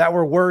people that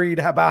were worried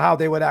about how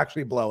they would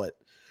actually blow it.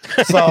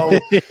 So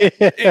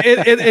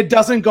it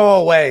doesn't go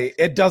away.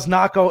 It does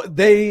not go.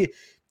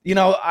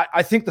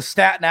 I think the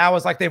stat now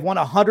is like they've won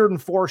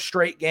 104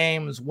 straight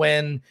games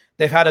when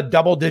they've had a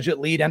double-digit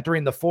lead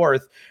entering the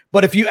fourth.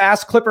 But if you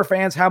ask Clipper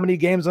fans how many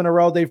games in a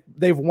row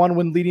they've won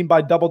when leading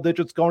by double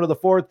digits going to the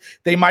fourth,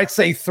 they might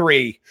say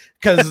 3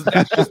 because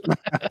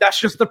that's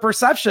just the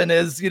perception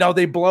is,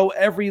 they blow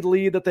every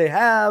lead that they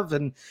have.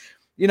 And,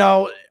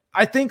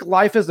 I think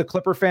life as a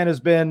Clipper fan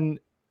has been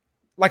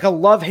like a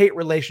love-hate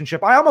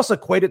relationship. I almost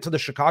equate it to the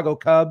Chicago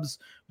Cubs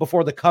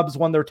before the Cubs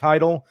won their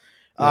title.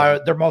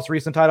 Their most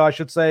recent title, I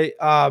should say.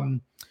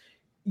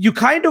 You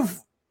kind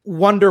of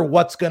wonder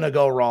what's going to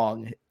go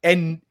wrong.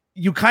 And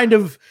you kind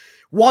of,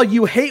 while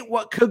you hate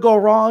what could go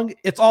wrong,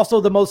 it's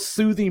also the most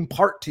soothing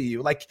part to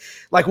you. Like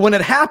when it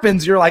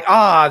happens, you're like,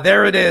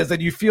 there it is.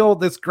 And you feel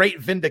this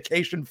great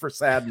vindication for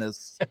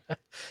sadness.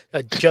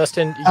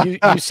 Justin, you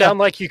sound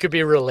like you could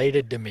be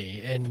related to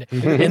me in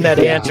that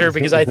answer,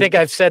 because I think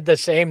I've said the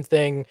same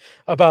thing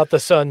about the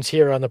Suns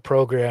here on the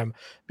program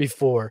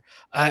before.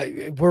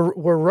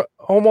 We're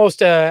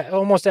almost out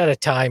of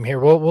time here.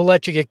 We'll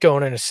let you get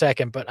going in a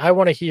second, but I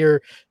want to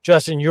hear,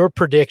 Justin, your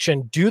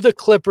prediction. Do the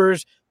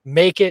Clippers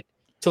make it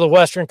to the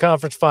Western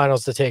Conference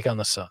Finals to take on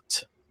the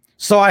Suns?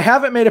 So I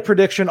haven't made a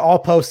prediction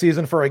all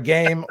postseason for a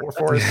game or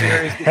for a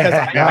series because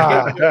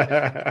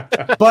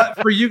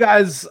but for you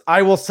guys,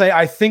 I will say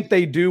I think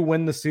they do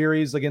win the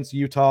series against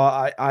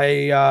Utah.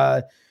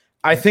 I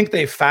think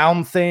they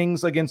found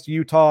things against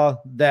Utah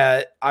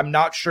that I'm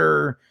not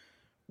sure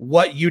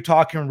what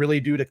Utah can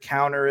really do to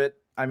counter it.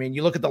 I mean,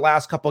 you look at the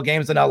last couple of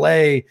games in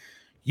LA,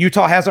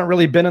 Utah hasn't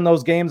really been in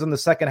those games in the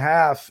second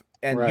half,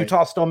 and right.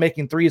 Utah's still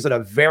making threes at a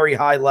very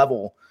high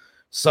level.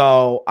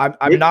 So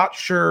I'm not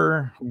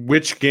sure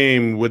which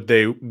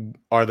game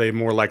are they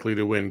more likely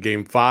to win,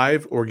 Game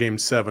 5 or Game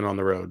 7 on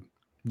the road?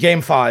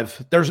 Game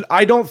 5.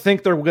 I don't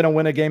think they're going to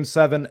win a Game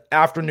 7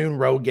 afternoon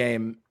road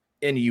game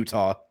in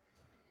Utah.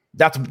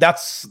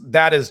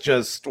 That is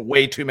just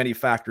way too many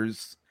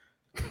factors.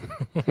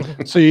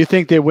 So you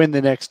think they win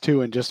the next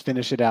 2 and just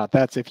finish it out?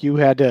 That's if you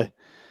had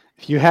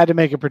to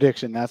make a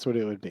prediction, that's what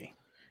it would be.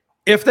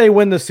 If they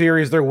win the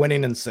series, they're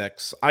winning in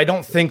 6. I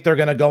don't think they're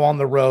going to go on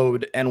the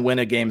road and win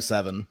a Game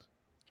 7.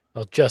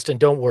 Well, Justin,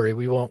 don't worry.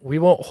 We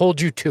won't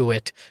hold you to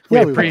it. We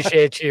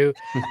appreciate you.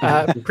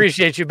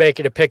 Appreciate you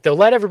making a pick, though.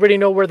 Let everybody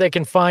know where they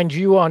can find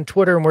you on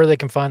Twitter and where they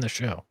can find the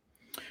show.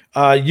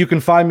 You can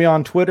find me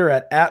on Twitter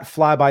at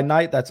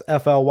FlyByNite. That's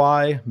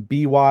FLYBYKNITE.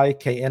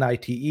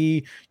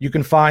 You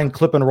can find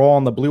Clip and Roll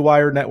on the Blue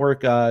Wire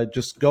Network.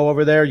 Just go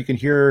over there. You can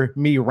hear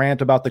me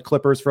rant about the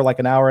Clippers for like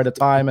an hour at a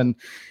time and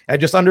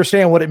just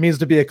understand what it means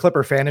to be a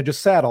Clipper fan and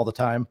just sad all the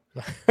time.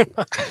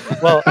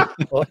 well,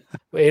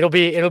 it'll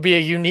be a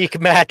unique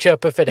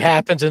matchup if it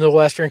happens in the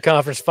Western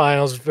Conference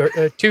Finals.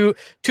 Two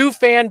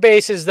fan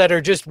bases that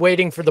are just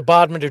waiting for the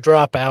bottom to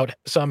drop out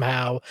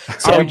somehow.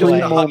 So we just Every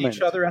gonna hug moment.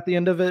 each other at the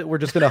end of it. We're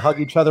just gonna hug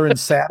each other in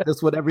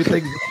sadness when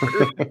everything.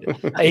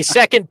 A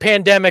second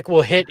pandemic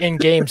will hit in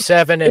Game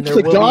 7, and If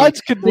there the will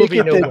gods could will make be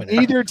it no that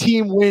winner. either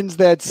team wins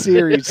that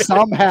series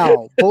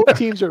somehow, both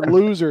teams are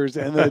losers,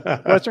 and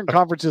the Western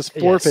Conference just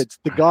forfeits.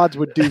 The gods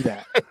would do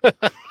that.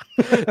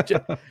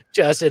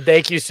 Justin,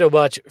 thank you so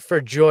much for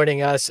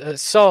joining us.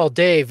 Saul,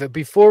 Dave,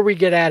 before we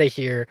get out of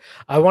here,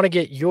 I want to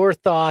get your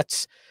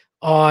thoughts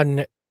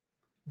on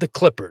the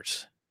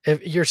Clippers.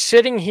 If you're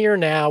sitting here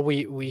now,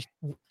 we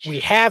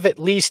have at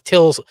least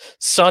till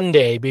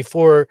Sunday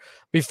before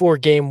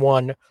Game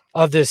 1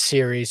 of this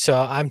series. So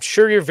I'm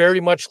sure you're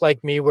very much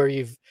like me, where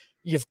you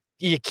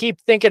keep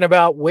thinking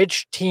about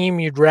which team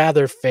you'd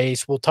rather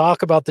face. We'll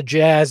talk about the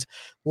Jazz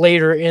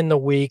later in the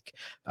week.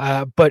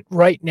 But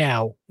right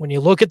now, when you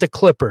look at the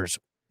Clippers,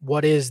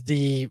 what is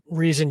the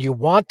reason you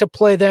want to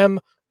play them?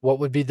 What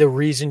would be the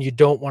reason you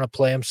don't want to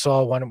play them?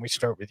 Saul, why don't we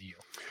start with you?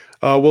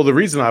 Well, the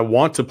reason I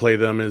want to play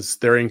them is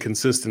their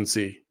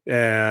inconsistency.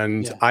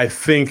 And I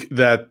think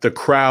that the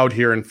crowd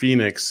here in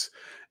Phoenix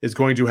is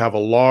going to have a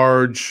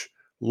large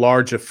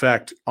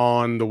effect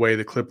on the way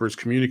the Clippers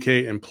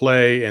communicate and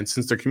play. And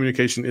since their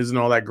communication isn't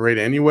all that great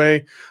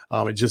anyway,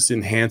 it just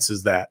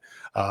enhances that.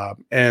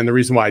 And the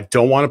reason why I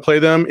don't want to play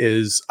them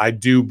is I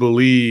do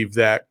believe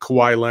that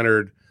Kawhi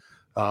Leonard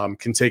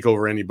can take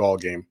over any ball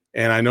game.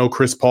 And I know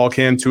Chris Paul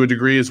can to a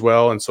degree as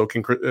well, and so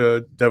can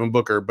Devin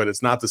Booker, but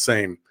it's not the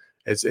same.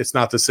 It's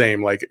not the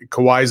same. Like,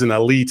 Kawhi's an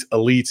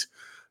elite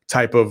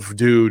type of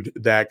dude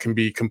that can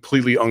be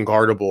completely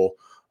unguardable.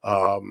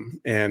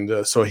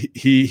 So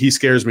he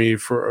scares me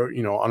for,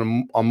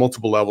 on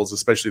multiple levels,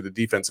 especially the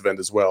defensive end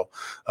as well.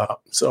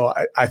 So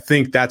I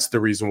think that's the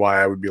reason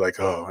why I would be like,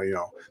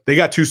 they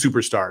got two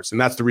superstars,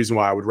 and that's the reason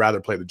why I would rather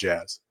play the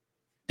Jazz.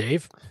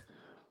 Dave?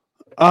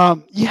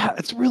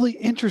 It's really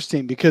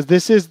interesting because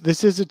this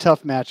is a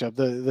tough matchup.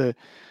 The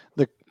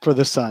for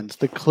the Suns,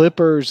 the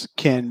Clippers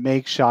can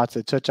make shots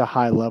at such a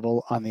high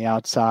level on the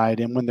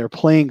outside, and when they're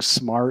playing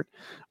smart,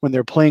 when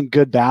they're playing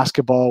good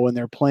basketball, when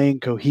they're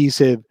playing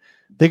cohesive,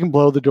 they can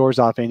blow the doors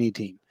off any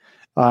team.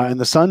 And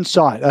the Suns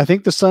saw it. I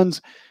think the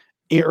Suns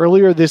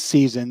earlier this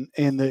season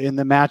in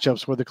the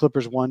matchups where the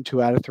Clippers won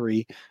 2 out of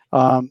 3.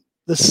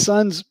 The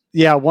Suns,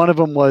 one of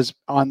them was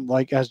on,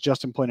 like, as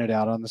Justin pointed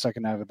out, on the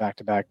second night of a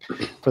back-to-back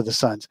for the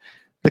Suns.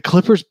 The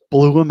Clippers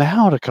blew them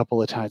out a couple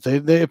of times.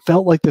 They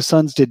felt like the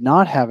Suns did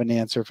not have an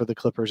answer for the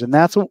Clippers, and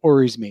that's what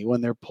worries me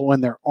when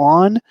they're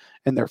on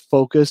and they're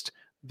focused,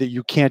 that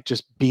you can't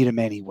just beat them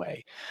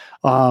anyway.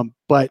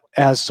 But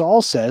as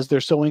Saul says, they're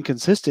so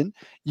inconsistent.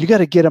 You got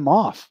to get them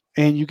off,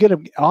 and you get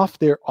them off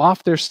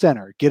their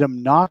center, get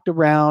them knocked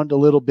around a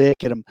little bit,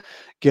 get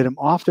them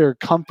off their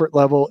comfort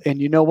level.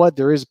 And you know what?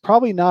 There is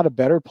probably not a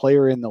better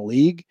player in the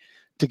league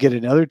to get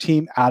another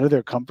team out of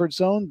their comfort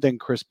zone than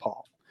Chris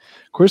Paul.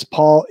 Chris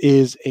Paul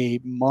is a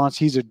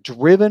monster. He's a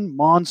driven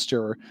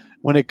monster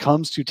when it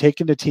comes to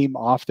taking the team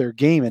off their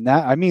game. And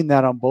that, I mean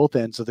that on both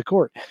ends of the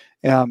court.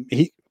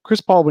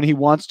 Chris Paul, when he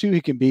wants to,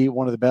 he can be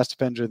one of the best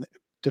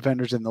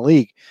defenders in the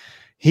league.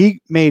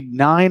 He made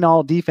 9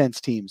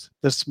 all-defense teams,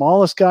 the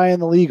smallest guy in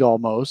the league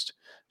almost,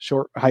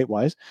 short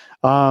height-wise,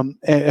 and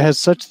has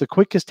such the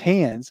quickest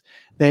hands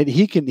that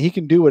he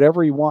can do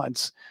whatever he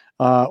wants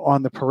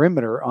on the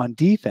perimeter on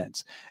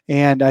defense.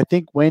 And I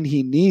think when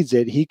he needs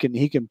it, he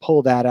can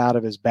pull that out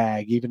of his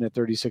bag, even at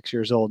 36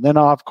 years old. And then,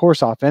 of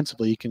course,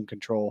 offensively, he can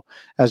control,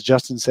 as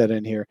Justin said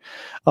in here.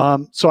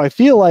 So I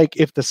feel like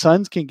if the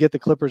Suns can get the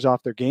Clippers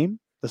off their game,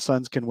 the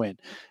Suns can win.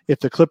 If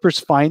the Clippers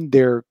find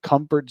their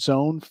comfort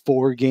zone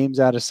 4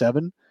 games out of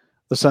 7,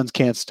 the Suns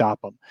can't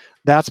stop them.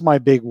 That's my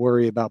big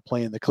worry about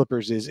playing the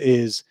Clippers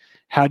is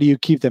how do you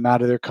keep them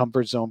out of their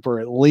comfort zone for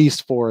at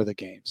least 4 of the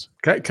games?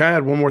 Can I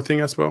add one more thing,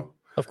 Espo?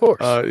 Of course.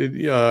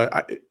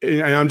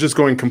 I'm just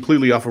going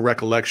completely off of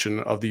recollection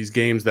of these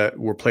games that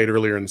were played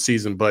earlier in the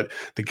season, but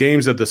the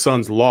games that the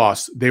Suns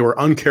lost, they were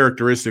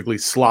uncharacteristically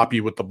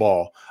sloppy with the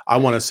ball. I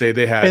want to say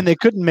and they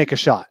couldn't make a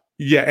shot.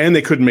 Yeah, and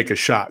they couldn't make a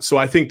shot. So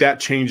I think that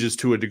changes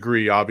to a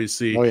degree,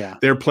 obviously. Oh, yeah.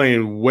 They're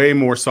playing way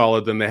more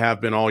solid than they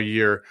have been all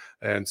year,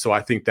 and so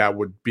I think that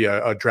would be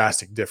a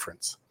drastic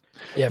difference.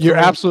 Yeah, you're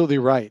absolutely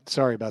right.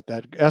 Sorry about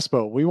that.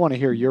 Espo, we want to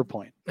hear your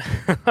point.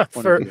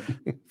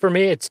 For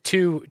me, it's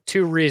two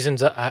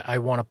reasons I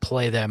want to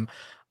play them.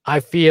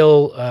 I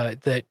feel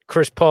that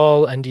Chris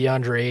Paul and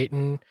DeAndre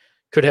Ayton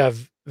could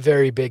have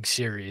very big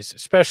series,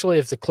 especially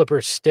if the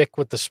Clippers stick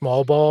with the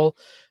small ball.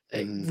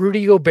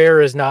 Rudy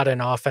Gobert is not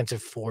an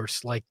offensive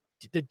force like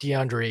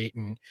DeAndre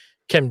Ayton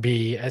can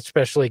be,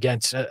 especially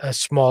against a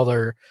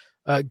smaller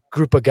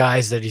group of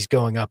guys that he's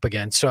going up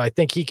against. So I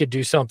think he could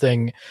do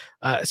something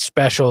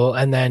special.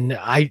 And then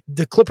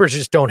the Clippers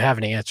just don't have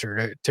an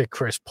answer to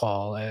Chris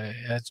Paul,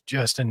 as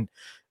Justin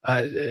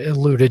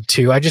alluded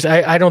to.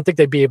 I don't think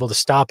they'd be able to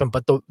stop him.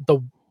 But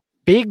the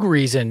big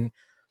reason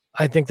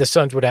I think the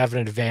Suns would have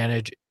an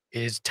advantage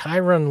is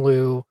Tyronn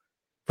Lue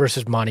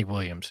versus Monty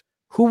Williams.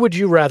 who would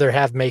you rather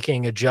have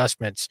making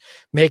adjustments,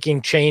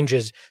 making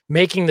changes,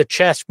 making the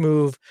chess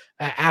move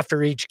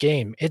after each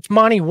game? It's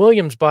Monty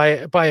Williams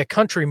by a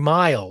country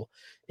mile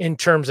in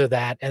terms of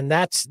that. And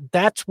that's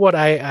what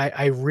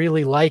I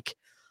really like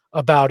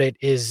about it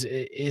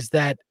is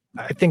that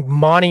I think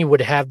Monty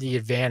would have the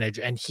advantage,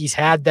 and he's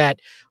had that.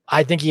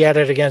 I think he had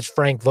it against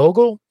Frank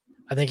Vogel.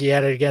 I think he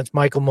had it against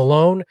Michael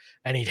Malone,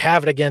 and he'd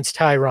have it against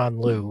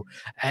Tyronn Lue.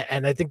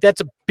 And I think that's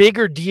a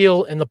bigger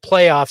deal in the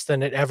playoffs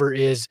than it ever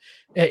is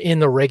in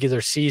the regular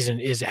season,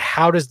 is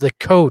how does the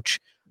coach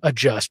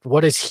adjust?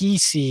 What does he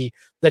see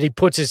that he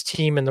puts his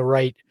team in the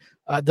right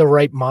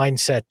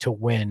mindset to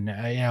win?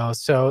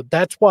 So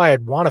that's why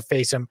I'd want to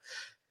face him.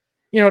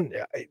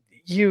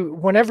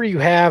 Whenever you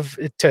have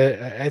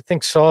I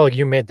think, Saul,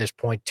 you made this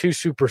point, 2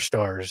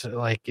 superstars,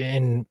 like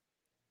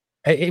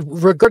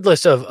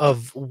regardless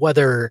of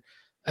whether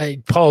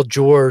Paul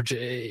George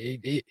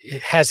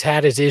has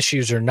had his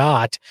issues or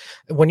not,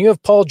 when you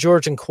have Paul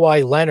George and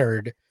Kawhi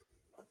Leonard,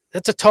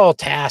 that's a tall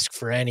task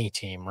for any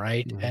team,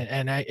 right? Mm-hmm.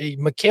 And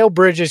Mikal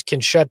Bridges can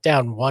shut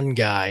down one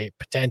guy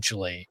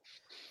potentially,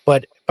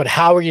 but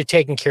how are you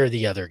taking care of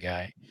the other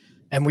guy?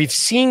 And we've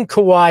seen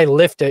Kawhi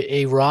lift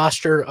a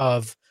roster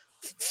of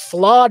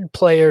flawed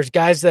players,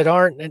 guys that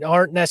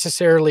aren't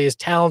necessarily as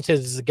talented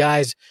as the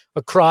guys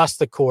across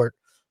the court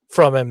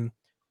from him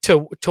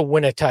to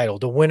win a title,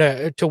 to win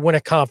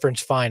a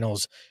conference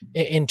finals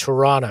in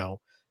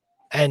Toronto.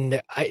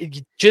 And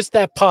just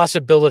that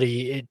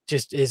possibility, it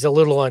just is a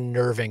little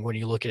unnerving when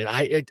you look at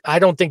it. I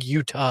don't think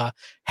Utah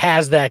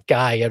has that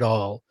guy at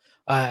all.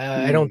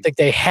 I don't think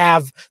they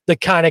have the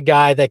kind of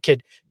guy that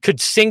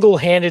could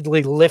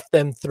single-handedly lift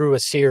them through a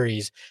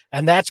series,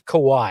 and that's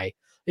Kawhi.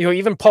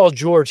 Even Paul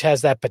George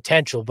has that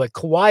potential, but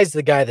Kawhi's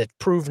the guy that's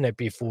proven it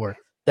before.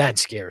 That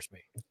scares me.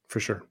 For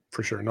sure.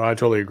 No, I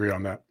totally agree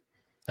on that.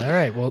 All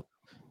right. Well,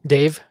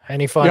 Dave,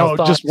 any final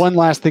thoughts? Just one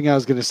last thing I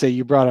was going to say.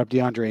 You brought up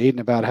DeAndre Ayton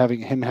about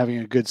having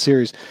a good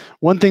series.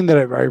 One thing that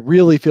I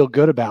really feel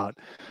good about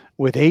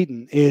with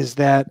Ayton is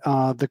that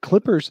the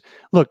Clippers,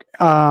 look,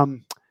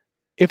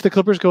 if the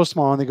Clippers go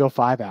small and they go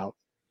 5 out,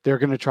 they're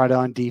going to try to,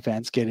 on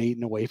defense, get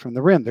Ayton away from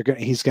the rim.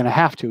 He's going to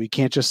have to. He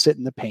can't just sit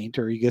in the paint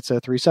or he gets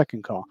a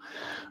 3-second call.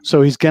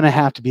 So he's going to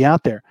have to be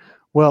out there.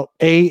 Well,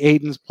 A,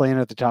 Ayton's playing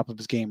at the top of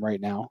his game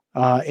right now.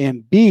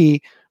 And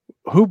B,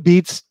 who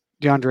beats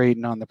DeAndre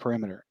Ayton on the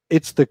perimeter?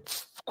 It's the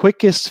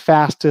quickest,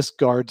 fastest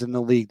guards in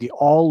the league, the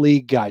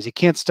all-league guys. He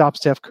can't stop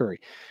Steph Curry.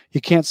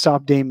 He can't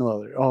stop Dame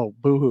Lillard. Oh,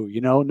 boo-hoo.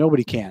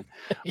 Nobody can.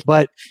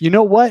 But you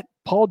know what?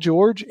 Paul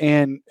George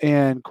and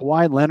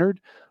Kawhi Leonard,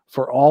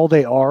 for all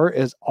they are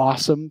as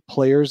awesome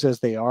players as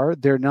they are,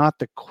 they're not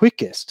the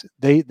quickest.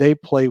 They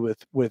play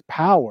with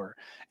power,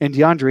 and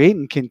DeAndre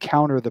Ayton can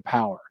counter the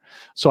power.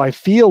 So I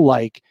feel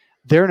like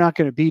they're not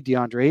going to beat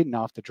DeAndre Ayton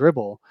off the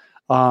dribble.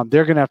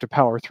 They're going to have to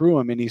power through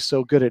him, and he's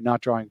so good at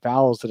not drawing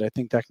fouls that I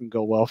think that can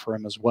go well for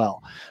him as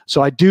well.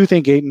 So I do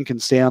think Ayton can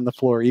stay on the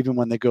floor even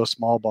when they go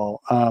small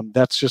ball.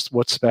 That's just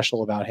what's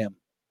special about him.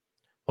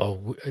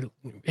 Well,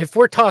 if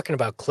we're talking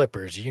about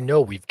Clippers,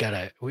 we've got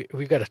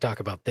to talk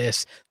about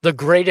this. The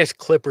greatest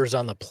Clippers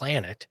on the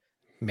planet,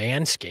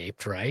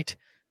 Manscaped, right?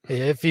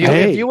 If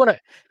you want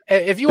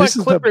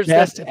Clippers,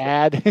 best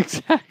ad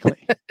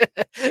exactly.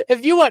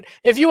 if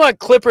you want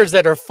Clippers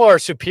that are far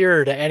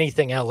superior to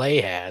anything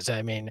LA has,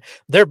 I mean,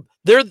 they're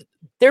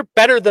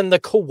better than the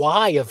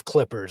Kawhi of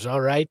Clippers.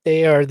 All right,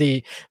 they are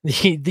the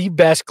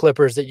best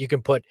Clippers that you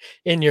can put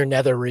in your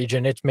nether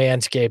region. It's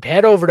Manscaped.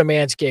 Head over to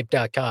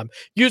manscaped.com.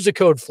 Use the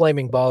code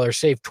FlamingBallers,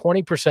 save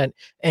 20%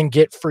 and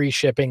get free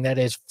shipping. That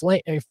is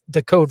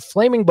the code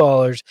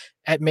FlamingBallers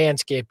at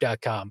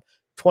manscaped.com.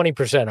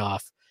 20%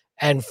 off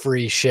and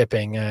free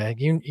shipping.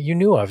 You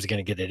knew I was going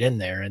to get it in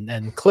there.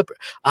 And Clipper,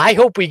 I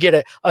hope we get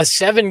a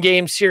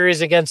 7-game series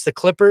against the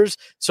Clippers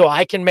so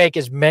I can make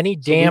as many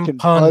damn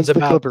puns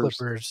about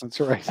Clippers That's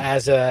right.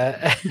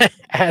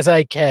 as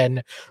I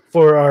can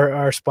for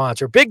our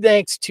sponsor. Big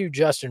thanks to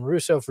Justin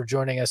Russo for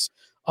joining us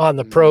on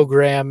the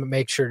program.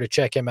 Make sure to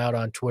check him out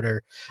on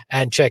Twitter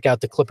and check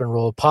out the Clip and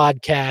Roll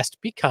podcast.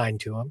 Be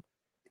kind to him.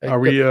 Are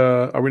we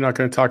not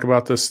going to talk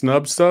about the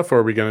snub stuff, or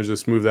are we going to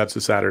just move that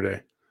to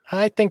Saturday?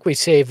 I think we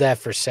save that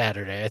for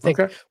Saturday. I think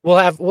we'll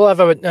have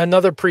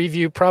another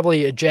preview,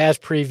 probably a Jazz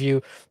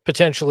preview,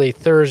 potentially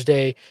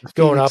Thursday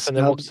going up, and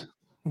then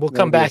we'll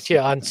come back to you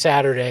on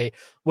Saturday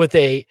with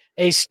a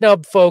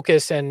snub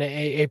focus and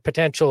a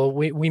potential.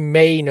 We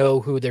may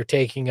know who they're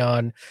taking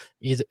on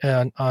either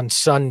on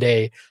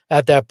Sunday.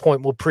 At that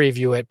point, we'll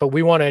preview it, but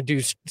we want to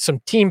do some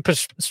team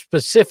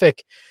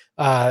specific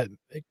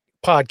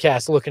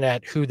podcast looking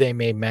at who they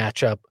may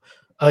match up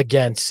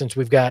against, since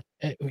we've got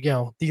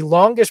the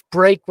longest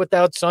break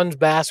without Suns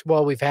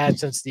basketball we've had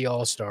since the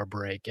All-Star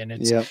break, and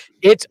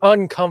it's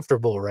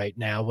uncomfortable right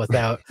now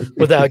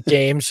without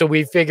games. So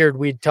we figured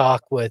we'd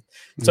talk with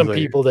some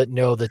people that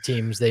know the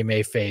teams they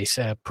may face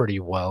pretty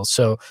well.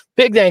 So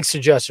big thanks to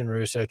Justin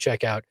Russo.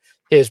 Check out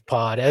his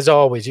pod. As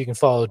always, you can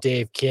follow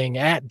Dave King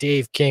at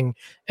Dave King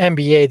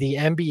NBA. The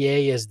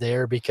NBA is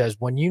there because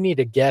when you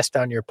need a guest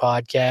on your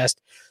podcast,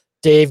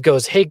 Dave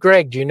goes, "Hey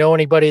Greg, do you know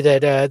anybody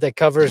that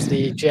covers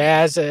the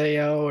Jazz,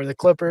 or the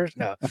Clippers?"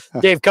 No,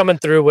 Dave coming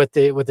through with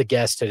the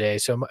guest today.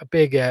 So a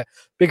big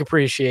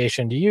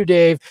appreciation to you,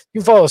 Dave.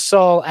 You follow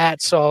Saul at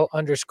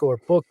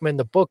Saul_Bookman.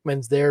 The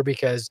Bookman's there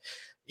because,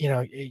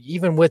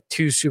 even with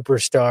two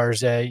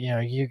superstars,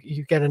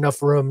 you got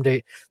enough room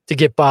to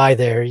get by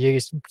there.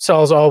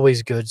 Saul's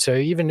always good. So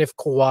even if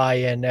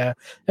Kawhi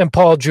and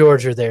Paul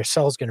George are there,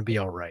 Saul's going to be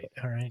all right.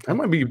 All right.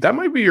 That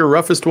might be your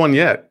roughest one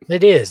yet.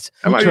 It is.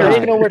 I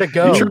didn't know where to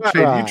go. You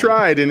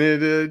tried, and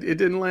it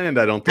didn't land.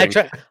 I don't think.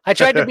 I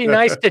tried to be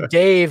nice to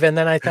Dave, and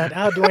then I thought,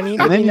 do I need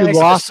to be nice to Saul? And then you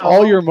lost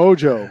all your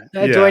mojo.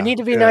 Do I need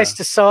to be nice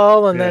to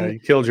Saul? And then you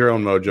killed your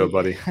own mojo,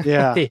 buddy.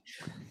 Yeah.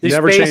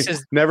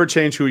 Never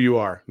change who you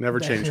are. Never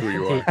change who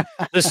you are.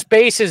 The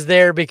space is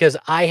there because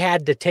I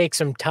had to take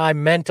some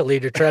time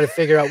mentally to try to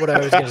figure out what I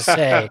was going to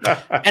say.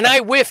 And I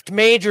whiffed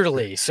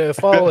majorly. So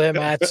follow him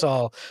at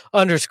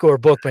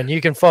Saul_Bookman.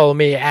 You can follow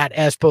me at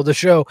Espo the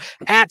Show,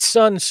 at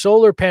Sun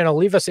Solar Panel.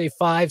 Leave us a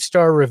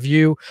 5-star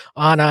review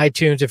on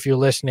iTunes if you're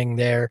listening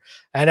there.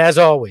 And as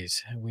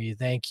always, we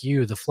thank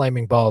you, the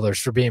Flaming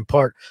Ballers, for being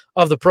part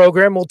of the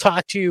program. We'll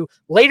talk to you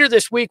later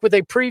this week with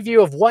a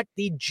preview of what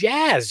the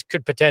Jazz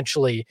could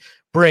potentially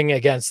bring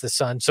against the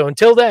Sun. So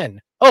until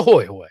then,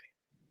 ahoy, hoy.